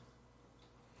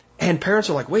 And parents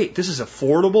are like, wait, this is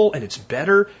affordable and it's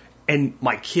better. And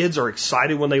my kids are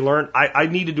excited when they learn. I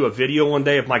need to do a video one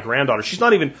day of my granddaughter. She's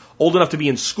not even old enough to be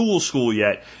in school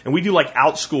yet. And we do like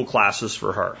out school classes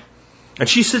for her. And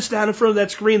she sits down in front of that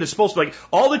screen that's supposed to be like,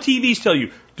 all the TVs tell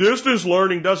you, distance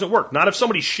learning doesn't work. Not if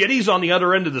somebody shitty's on the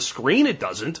other end of the screen, it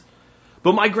doesn't.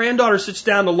 But my granddaughter sits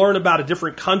down to learn about a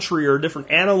different country or a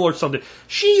different animal or something.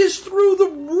 She is through the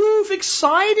roof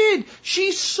excited.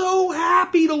 She's so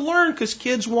happy to learn because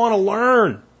kids want to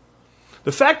learn.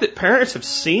 The fact that parents have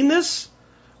seen this,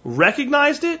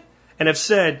 recognized it, and have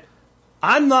said,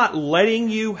 I'm not letting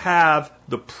you have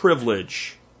the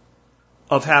privilege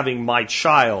of having my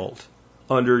child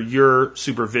under your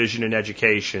supervision and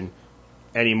education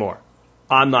anymore.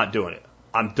 I'm not doing it.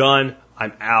 I'm done.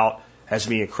 I'm out. Has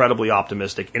me incredibly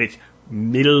optimistic. And it's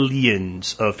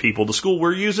millions of people. The school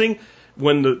we're using,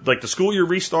 when the school year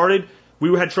restarted,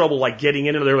 we had trouble like getting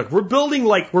into there. We're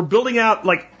building out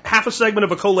like half a segment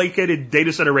of a co-located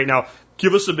data center right now.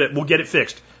 Give us a bit. We'll get it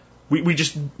fixed. We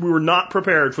were not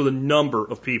prepared for the number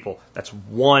of people. That's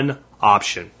one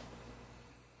option.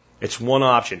 It's one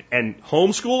option. And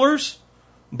homeschoolers,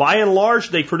 by and large,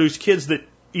 they produce kids that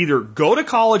either go to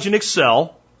college and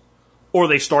excel or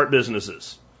they start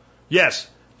businesses. Yes,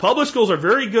 public schools are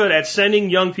very good at sending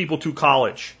young people to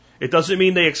college. It doesn't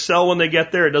mean they excel when they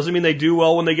get there. It doesn't mean they do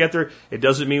well when they get there. It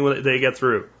doesn't mean when they get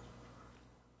through.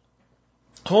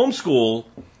 Homeschool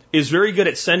is very good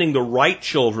at sending the right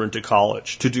children to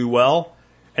college to do well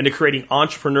and to creating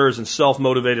entrepreneurs and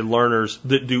self-motivated learners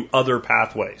that do other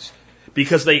pathways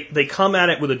because they come at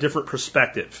it with a different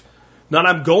perspective. Not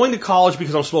I'm going to college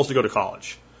because I'm supposed to go to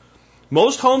college.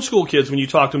 Most homeschool kids, when you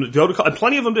talk to them to go to college, and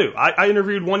plenty of them do. I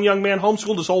interviewed one young man,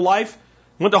 homeschooled his whole life,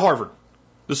 went to Harvard.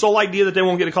 This whole idea that they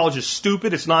won't get to college is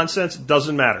stupid. It's nonsense. It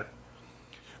doesn't matter.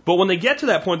 But when they get to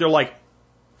that point, they're like,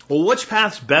 well, which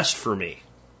path's best for me?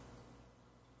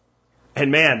 And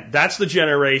man, that's the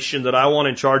generation that I want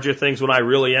in charge of things when I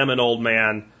really am an old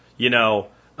man,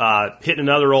 hitting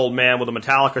another old man with a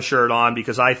Metallica shirt on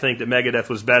because I think that Megadeth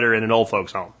was better in an old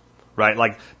folks home, right?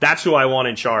 Like, that's who I want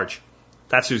in charge.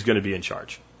 That's who's going to be in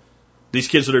charge. These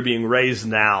kids that are being raised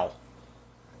now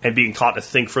and being taught to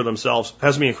think for themselves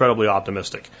has me incredibly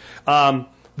optimistic.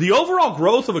 The overall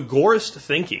growth of agorist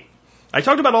thinking. I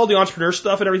talked about all the entrepreneur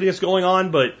stuff and everything that's going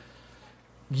on, but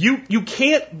You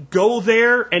can't go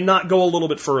there and not go a little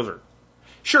bit further.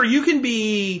 Sure, you can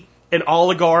be an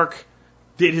oligarch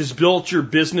that has built your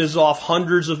business off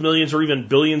hundreds of millions or even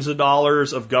billions of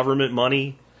dollars of government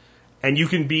money, and you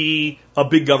can be a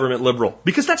big government liberal,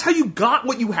 because that's how you got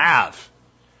what you have.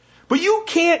 But you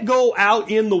can't go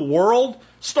out in the world,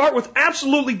 start with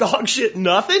absolutely dog shit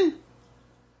nothing,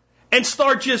 and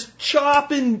start just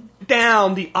chopping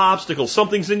down the obstacles.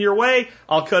 Something's in your way,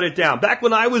 I'll cut it down. Back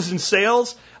when I was in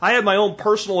sales, I had my own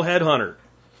personal headhunter.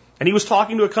 And he was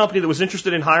talking to a company that was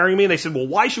interested in hiring me, and they said, well,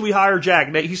 why should we hire Jack?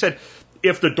 And he said,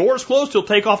 if the door's closed, he'll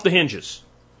take off the hinges.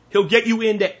 He'll get you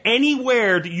into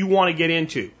anywhere that you want to get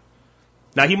into.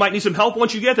 Now, he might need some help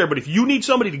once you get there, but if you need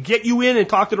somebody to get you in and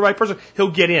talk to the right person, he'll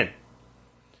get in.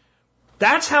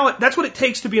 That's what it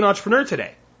takes to be an entrepreneur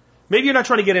today. Maybe you're not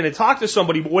trying to get in and talk to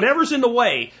somebody, but whatever's in the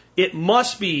way, it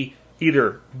must be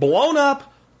either blown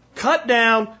up, cut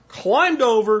down, climbed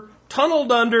over,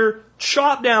 tunneled under,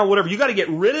 chopped down, whatever. You got to get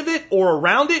rid of it or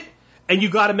around it, and you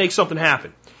got to make something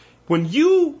happen. When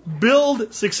you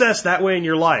build success that way in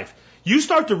your life, you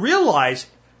start to realize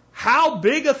how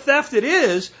big a theft it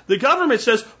is. The government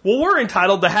says, well, we're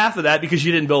entitled to half of that because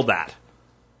you didn't build that.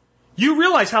 You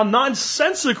realize how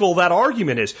nonsensical that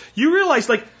argument is. You realize,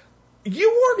 like,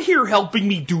 you weren't here helping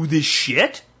me do this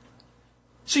shit.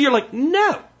 So you're like,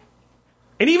 no.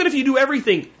 And even if you do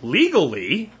everything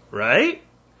legally, right?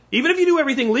 Even if you do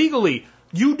everything legally,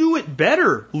 you do it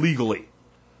better legally.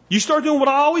 You start doing what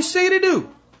I always say to do.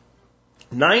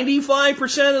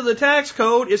 95% of the tax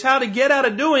code is how to get out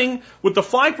of doing what the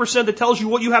 5% that tells you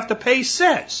what you have to pay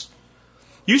says.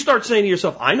 You start saying to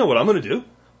yourself, I know what I'm going to do.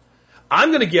 I'm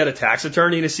going to get a tax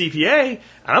attorney and a CPA, and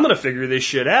I'm going to figure this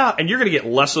shit out, and you're going to get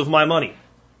less of my money.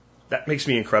 That makes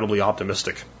me incredibly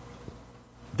optimistic.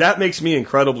 That makes me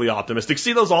incredibly optimistic.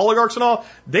 See, those oligarchs and all,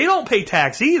 they don't pay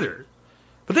tax either.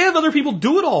 But they have other people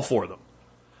do it all for them.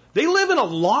 They live in a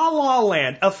la-la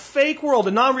land, a fake world,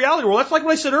 a non-reality world. That's like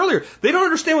what I said earlier. They don't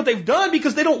understand what they've done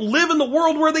because they don't live in the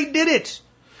world where they did it.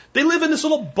 They live in this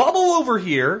little bubble over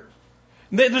here.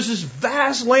 There's this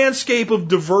vast landscape of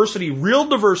diversity, real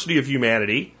diversity of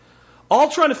humanity, all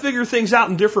trying to figure things out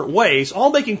in different ways,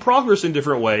 all making progress in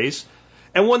different ways.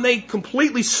 And when they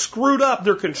completely screwed up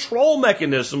their control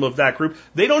mechanism of that group,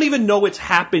 they don't even know it's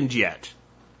happened yet.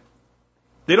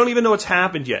 They don't even know it's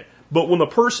happened yet. But when the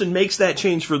person makes that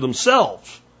change for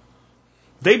themselves,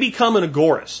 they become an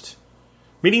agorist.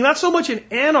 Meaning not so much an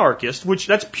anarchist, which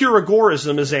that's pure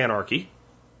agorism is anarchy.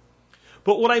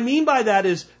 But what I mean by that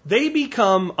is they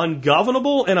become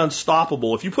ungovernable and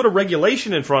unstoppable. If you put a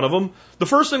regulation in front of them, the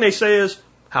first thing they say is,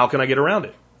 how can I get around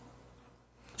it?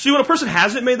 See, when a person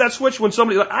hasn't made that switch, when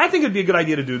somebody, like, I think it'd be a good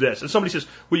idea to do this, and somebody says,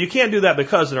 well, you can't do that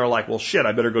because, and they're like, well, shit,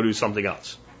 I better go do something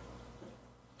else.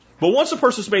 But once a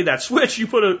person's made that switch, you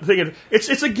put a thing in,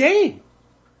 it's a game.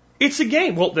 It's a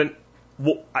game. Well, then,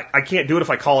 I can't do it if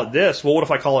I call it this. Well, what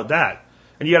if I call it that?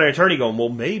 And you got an attorney going, well,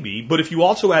 maybe. But if you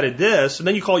also added this, and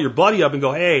then you call your buddy up and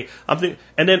go, hey, and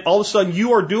then all of a sudden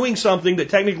you are doing something that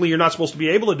technically you're not supposed to be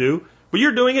able to do, but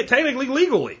you're doing it technically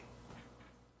legally.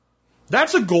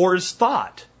 That's a Gore's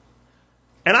thought.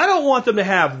 And I don't want them to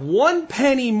have 1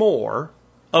 penny more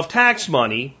of tax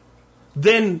money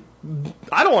than,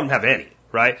 I don't want them to have any,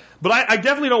 right? But I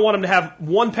definitely don't want them to have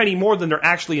 1 penny more than they're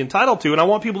actually entitled to. And I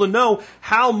want people to know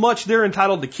how much they're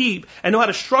entitled to keep and know how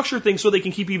to structure things so they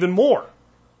can keep even more.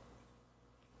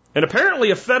 And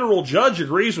apparently a federal judge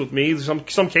agrees with me,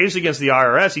 some case against the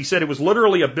IRS. He said it was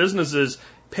literally a business's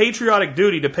patriotic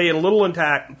duty to pay as little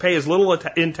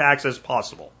in tax as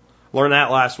possible. Learned that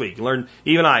last week. You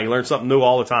learn something new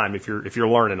all the time if you're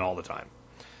learning all the time.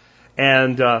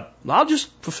 And I'll just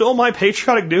fulfill my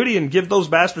patriotic duty and give those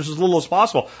bastards as little as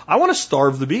possible. I want to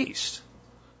starve the beast.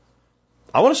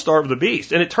 I want to starve the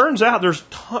beast. And it turns out there's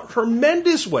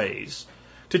tremendous ways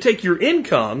to take your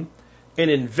income and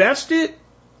invest it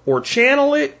or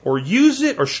channel it or use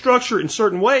it or structure it in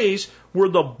certain ways where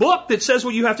the book that says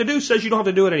what you have to do says you don't have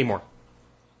to do it anymore.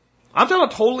 I'm talking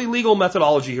about totally legal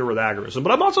methodology here with agorism,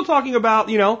 but I'm also talking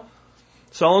about,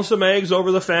 selling some eggs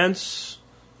over the fence,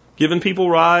 giving people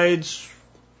rides,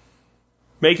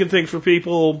 making things for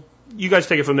people. You guys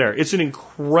take it from there. It's an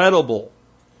incredible,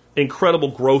 incredible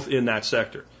growth in that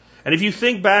sector. And if you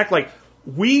think back,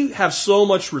 we have so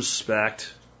much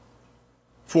respect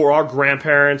for our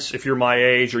grandparents, if you're my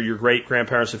age, or your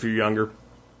great-grandparents, if you're younger,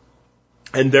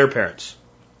 and their parents,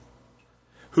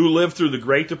 who lived through the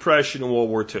Great Depression and World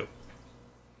War II.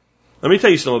 Let me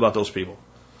tell you something about those people.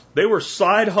 They were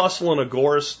side hustling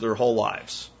agorists their whole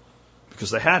lives,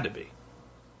 because they had to be.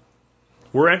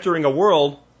 We're entering a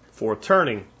world, for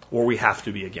turning, where we have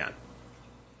to be again.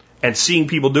 And seeing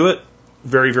people do it,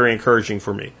 very, very encouraging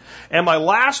for me. And my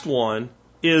last one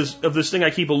is of this thing I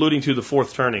keep alluding to, the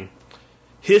fourth turning.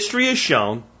 History has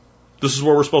shown this is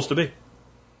where we're supposed to be.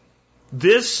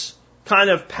 This kind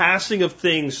of passing of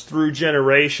things through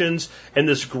generations and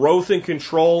this growth and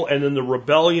control and then the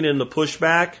rebellion and the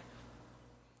pushback,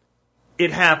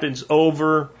 it happens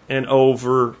over and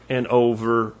over and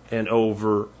over and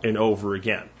over and over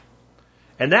again.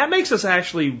 And that makes us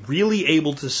actually really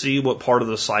able to see what part of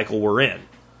the cycle we're in.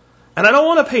 And I don't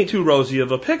want to paint too rosy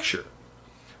of a picture.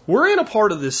 We're in a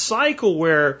part of this cycle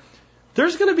where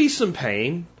there's going to be some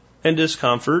pain and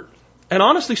discomfort, and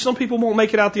honestly, some people won't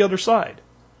make it out the other side.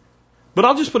 But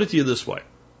I'll just put it to you this way.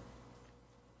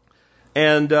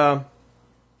 And I'll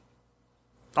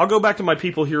go back to my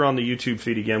people here on the YouTube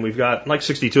feed again. We've got like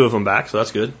 62 of them back, so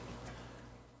that's good.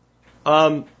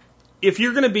 If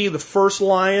you're going to be the first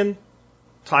lion,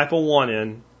 type a 1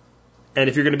 in. And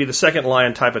if you're going to be the second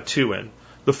lion, type a 2 in.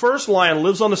 The first lion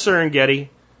lives on the Serengeti.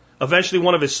 Eventually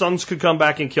one of his sons could come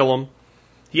back and kill him.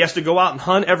 He has to go out and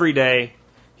hunt every day.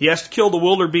 He has to kill the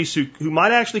wildebeest who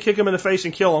might actually kick him in the face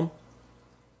and kill him.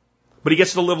 But he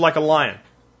gets to live like a lion.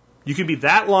 You can be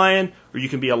that lion, or you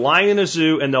can be a lion in a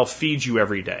zoo, and they'll feed you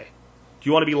every day. Do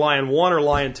you want to be lion 1 or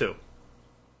lion 2?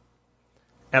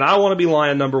 And I want to be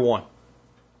lion number 1.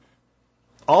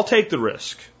 I'll take the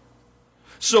risk.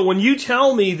 So when you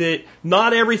tell me that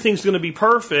not everything's going to be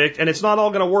perfect and it's not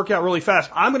all going to work out really fast,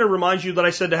 I'm going to remind you that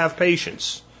I said to have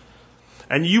patience.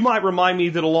 And you might remind me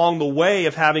that along the way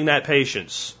of having that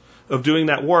patience, of doing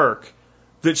that work,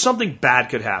 that something bad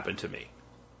could happen to me.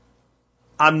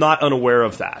 I'm not unaware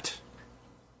of that.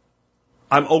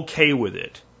 I'm okay with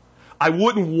it. I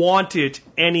wouldn't want it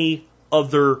any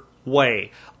other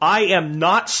way. I am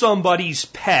not somebody's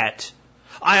pet.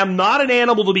 I am not an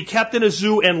animal to be kept in a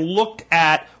zoo and looked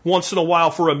at once in a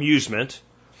while for amusement.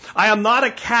 I am not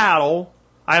a cattle.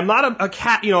 I am not a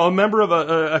cat, a member of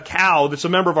a cow that's a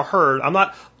member of a herd. I'm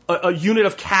not a unit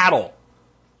of cattle,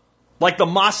 like the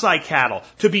Maasai cattle,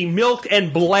 to be milked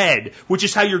and bled, which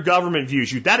is how your government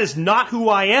views you. That is not who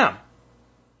I am.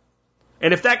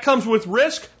 And if that comes with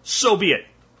risk, so be it.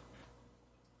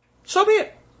 So be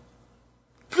it.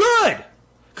 Good.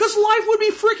 Because life would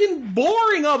be freaking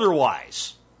boring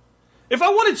otherwise. If I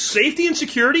wanted safety and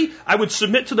security, I would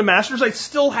submit to the masters. I'd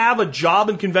still have a job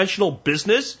in conventional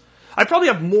business. I'd probably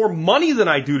have more money than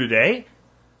I do today.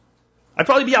 I'd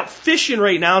probably be out fishing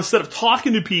right now instead of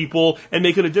talking to people and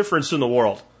making a difference in the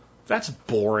world. That's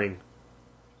boring.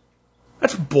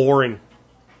 That's boring.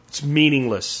 It's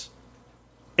meaningless.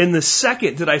 And the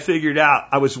second that I figured out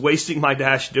I was wasting my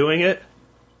dash doing it,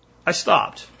 I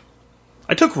stopped.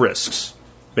 I took risks.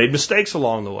 Made mistakes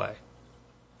along the way.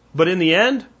 But in the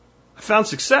end, I found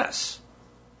success.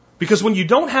 Because when you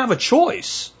don't have a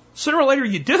choice, sooner or later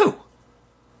you do.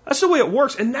 That's the way it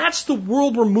works. And that's the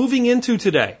world we're moving into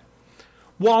today.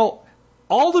 While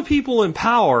all the people in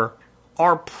power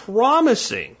are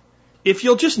promising, if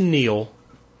you'll just kneel,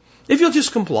 if you'll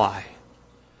just comply,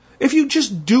 if you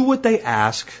just do what they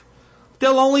ask,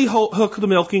 they'll only hook the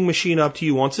milking machine up to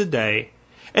you once a day,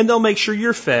 and they'll make sure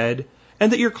you're fed,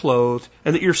 and that you're clothed,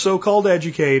 and that you're so-called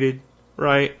educated,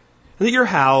 right? And that you're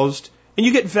housed, and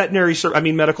you get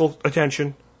medical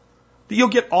attention. That you'll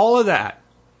get all of that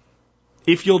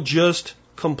if you'll just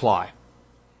comply.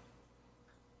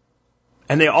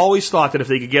 And they always thought that if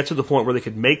they could get to the point where they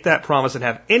could make that promise and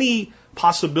have any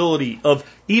possibility of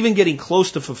even getting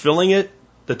close to fulfilling it,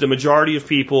 that the majority of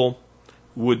people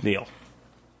would kneel.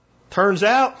 Turns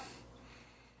out,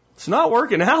 it's not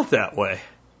working out that way.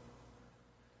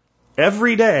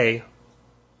 Every day,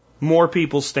 more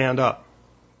people stand up.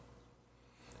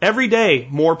 Every day,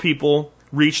 more people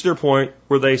reach their point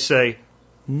where they say,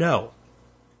 no,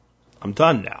 I'm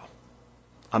done now.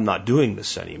 I'm not doing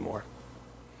this anymore.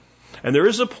 And there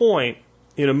is a point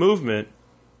in a movement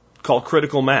called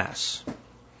critical mass.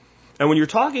 And when you're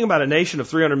talking about a nation of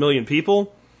 300 million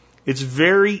people, it's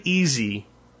very easy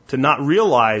to not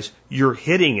realize you're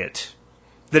hitting it.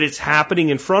 That it's happening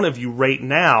in front of you right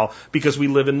now because we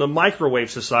live in the microwave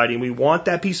society and we want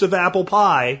that piece of apple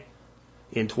pie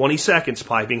in 20 seconds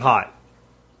piping hot.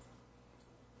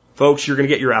 Folks, you're going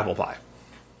to get your apple pie.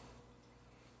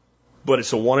 But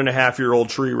it's a 1.5-year-old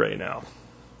tree right now.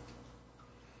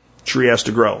 Tree has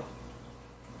to grow.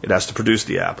 It has to produce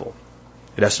the apple.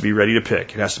 It has to be ready to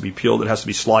pick. It has to be peeled. It has to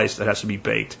be sliced. It has to be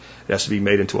baked. It has to be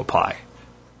made into a pie.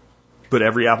 But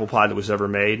every apple pie that was ever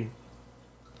made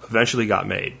eventually got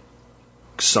made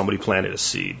because somebody planted a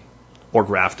seed or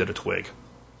grafted a twig.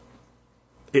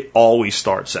 It always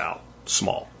starts out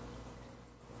small.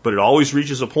 But it always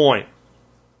reaches a point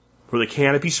where the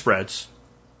canopy spreads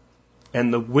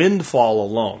and the windfall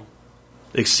alone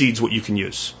exceeds what you can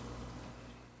use.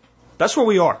 That's where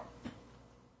we are.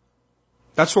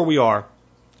 That's where we are,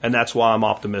 and that's why I'm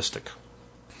optimistic.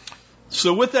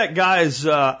 So with that, guys,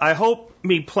 I hope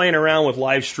me playing around with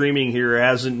live streaming here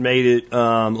hasn't made it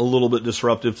a little bit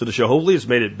disruptive to the show. Hopefully it's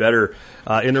made it better.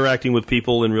 Interacting with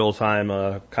people in real time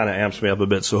kind of amps me up a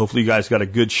bit. So hopefully you guys got a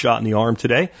good shot in the arm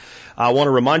today. I want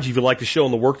to remind you, if you like the show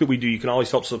and the work that we do, you can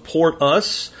always help support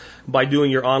us by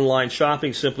doing your online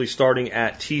shopping, simply starting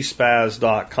at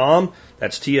tspaz.com.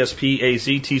 That's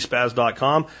T-S-P-A-Z,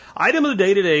 tspaz.com. Item of the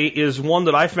day today is one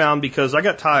that I found because I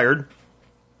got tired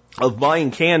of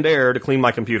buying canned air to clean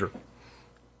my computer.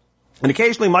 And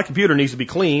occasionally my computer needs to be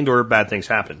cleaned or bad things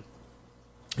happen.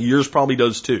 Yours probably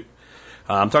does too.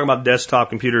 I'm talking about desktop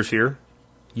computers here.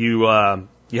 You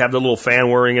have the little fan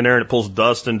whirring in there and it pulls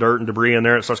dust and dirt and debris in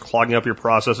there and it starts clogging up your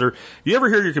processor. You ever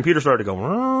hear your computer start to go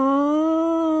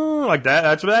like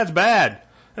that? That's bad.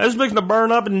 That's making to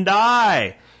burn up and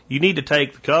die. You need to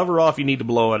take the cover off. You need to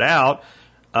blow it out.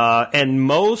 And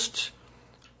most,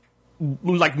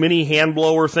 like mini hand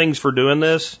blower things for doing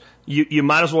this, you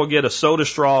might as well get a soda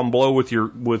straw and blow with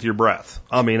your breath.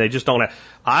 I mean, they just don't have.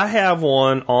 I have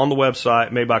one on the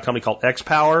website made by a company called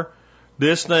X-Power.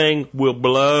 This thing will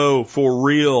blow for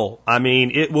real. I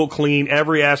mean, it will clean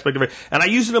every aspect of it. And I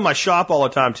use it in my shop all the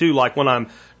time too. Like when I'm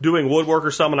doing woodwork or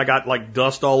something, I got like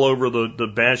dust all over the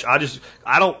bench. I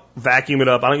don't vacuum it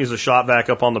up. I don't use a shop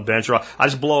vac up on the bench. I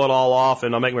just blow it all off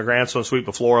and I make my grandson sweep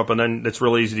the floor up and then it's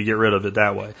real easy to get rid of it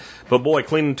that way. But boy,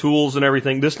 cleaning tools and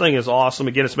everything, this thing is awesome.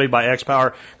 Again, it's made by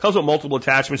X-Power. Comes with multiple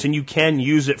attachments and you can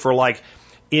use it for like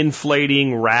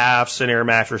inflating rafts and air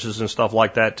mattresses and stuff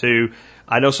like that too.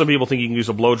 I know some people think you can use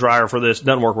a blow dryer for this. It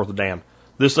doesn't work worth a damn.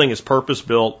 This thing is purpose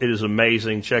built. It is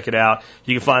amazing. Check it out.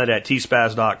 You can find it at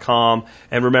tspaz.com.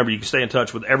 And remember, you can stay in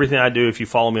touch with everything I do if you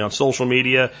follow me on social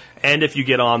media and if you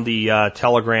get on the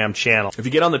Telegram channel. If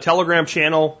you get on the Telegram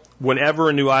channel, whenever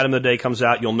a new item of the day comes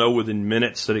out, you'll know within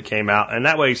minutes that it came out. And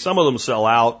that way, some of them sell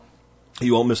out.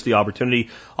 You won't miss the opportunity.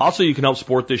 Also, you can help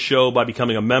support this show by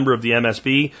becoming a member of the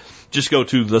MSB. Just go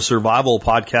to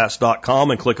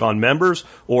thesurvivalpodcast.com and click on members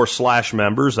or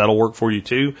 /members. That'll work for you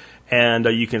too. And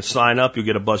you can sign up. You'll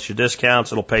get a bunch of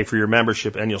discounts. It'll pay for your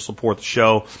membership and you'll support the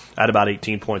show at about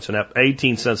 18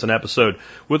 cents an episode.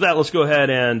 With that, let's go ahead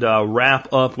and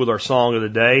wrap up with our song of the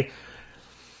day.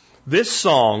 This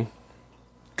song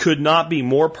could not be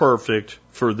more perfect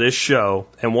for this show.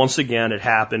 And once again, it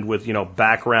happened with,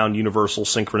 background universal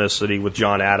synchronicity with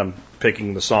John Adam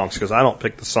picking the songs, because I don't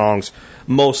pick the songs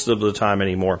most of the time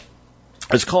anymore.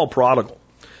 It's called Prodigal,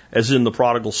 as in the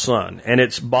prodigal son. And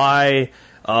it's by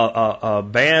a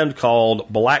band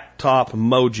called Blacktop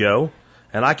Mojo.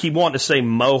 And I keep wanting to say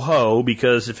Mojo,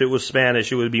 because if it was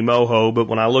Spanish, it would be Mojo. But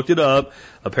when I looked it up,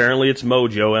 apparently it's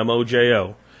Mojo,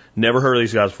 M-O-J-O. Never heard of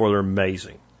these guys before. They're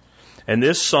amazing. And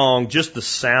this song, just the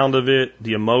sound of it,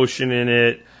 the emotion in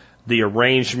it, the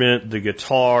arrangement, the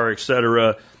guitar,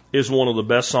 etc., is one of the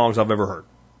best songs I've ever heard.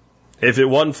 If it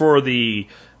wasn't for the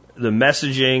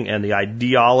messaging and the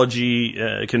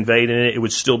ideology conveyed in it, it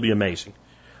would still be amazing.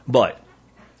 But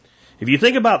if you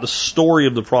think about the story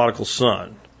of the prodigal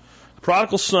son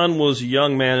was a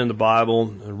young man in the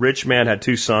Bible. A rich man had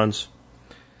two sons.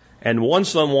 And one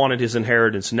son wanted his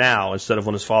inheritance now instead of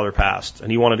when his father passed.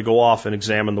 And he wanted to go off and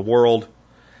examine the world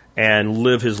and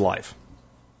live his life.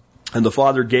 And the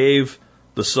father gave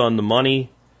the son the money,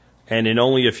 and in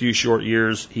only a few short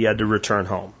years, he had to return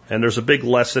home. And there's a big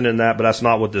lesson in that, but that's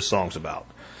not what this song's about.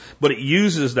 But it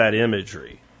uses that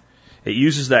imagery. It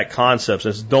uses that concept.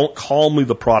 It says, don't call me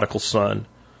the prodigal son,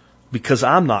 because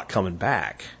I'm not coming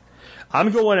back.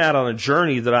 I'm going out on a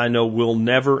journey that I know will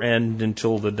never end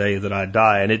until the day that I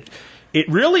die. And it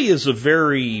really is a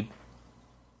very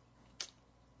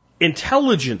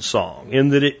intelligent song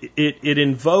in that it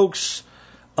invokes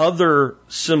other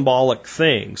symbolic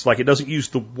things. Like it doesn't use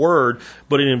the word,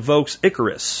 but it invokes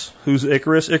Icarus. Who's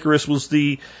Icarus? Icarus was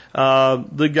the guy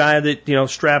that,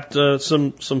 strapped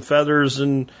some feathers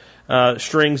and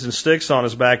strings and sticks on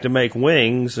his back to make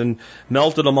wings and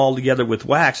melted them all together with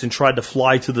wax and tried to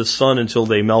fly to the sun until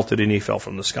they melted and he fell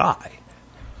from the sky.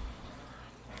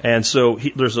 And so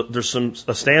there's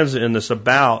a stanza in this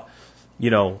about,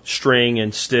 string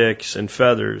and sticks and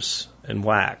feathers and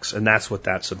wax, and that's what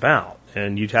that's about.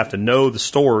 And you'd have to know the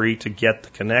story to get the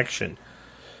connection.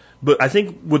 But I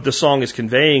think what the song is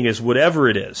conveying is whatever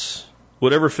it is,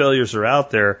 whatever failures are out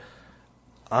there,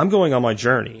 I'm going on my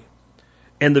journey.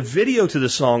 And the video to the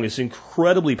song is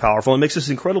incredibly powerful. It makes this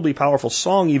incredibly powerful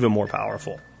song even more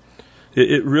powerful.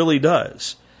 It really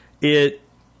does. It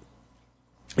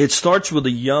starts with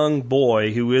a young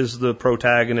boy who is the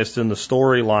protagonist in the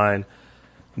storyline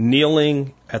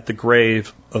kneeling at the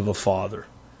grave of a father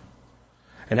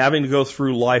and having to go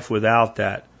through life without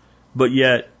that, but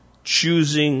yet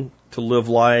choosing to live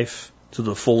life to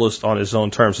the fullest on his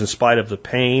own terms, in spite of the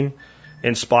pain,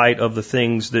 in spite of the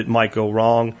things that might go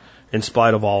wrong, in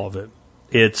spite of all of it.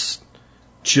 It's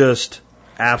just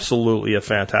absolutely a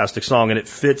fantastic song, and it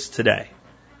fits today.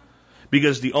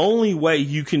 Because the only way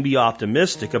you can be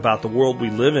optimistic about the world we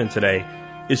live in today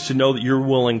is to know that you're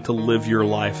willing to live your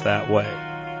life that way.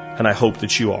 And I hope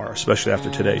that you are, especially after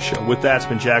today's show. With that, it's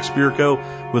been Jack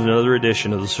Spirko with another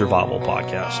edition of the Survival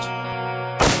Podcast.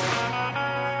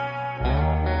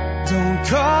 Don't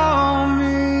call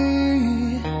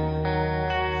me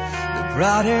the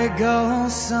prodigal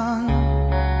son,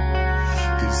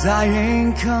 'cause I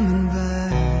ain't coming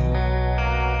back.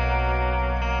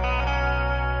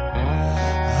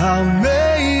 I'll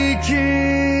make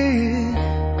it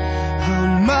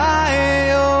on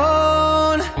my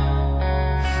own.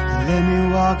 Let me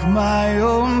walk my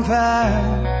own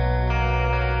path.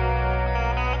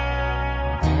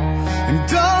 And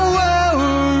don't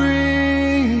worry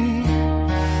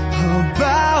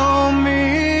about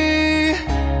me.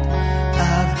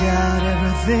 I've got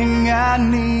everything I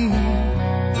need.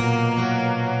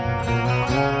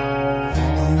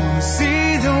 I wanna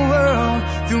see the world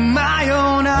through my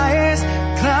own eyes.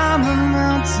 Climb a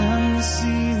mountain to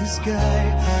see the sky.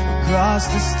 Across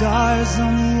the stars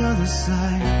on the other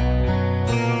side.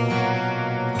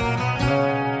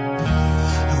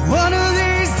 One of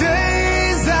these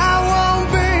days I won't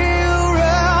be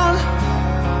around.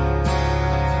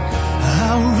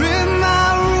 I'll rip my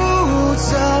roots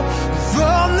up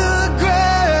from the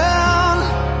ground.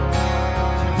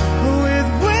 With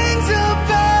wings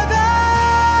above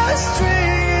the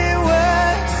street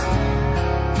west,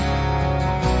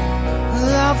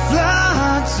 I'll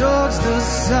fly towards the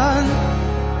sun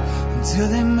until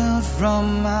they melt from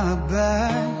my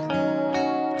back.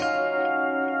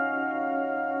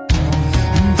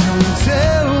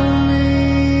 Tell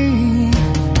me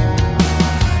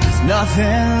there's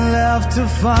nothing left to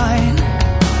find.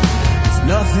 There's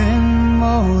nothing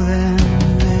more than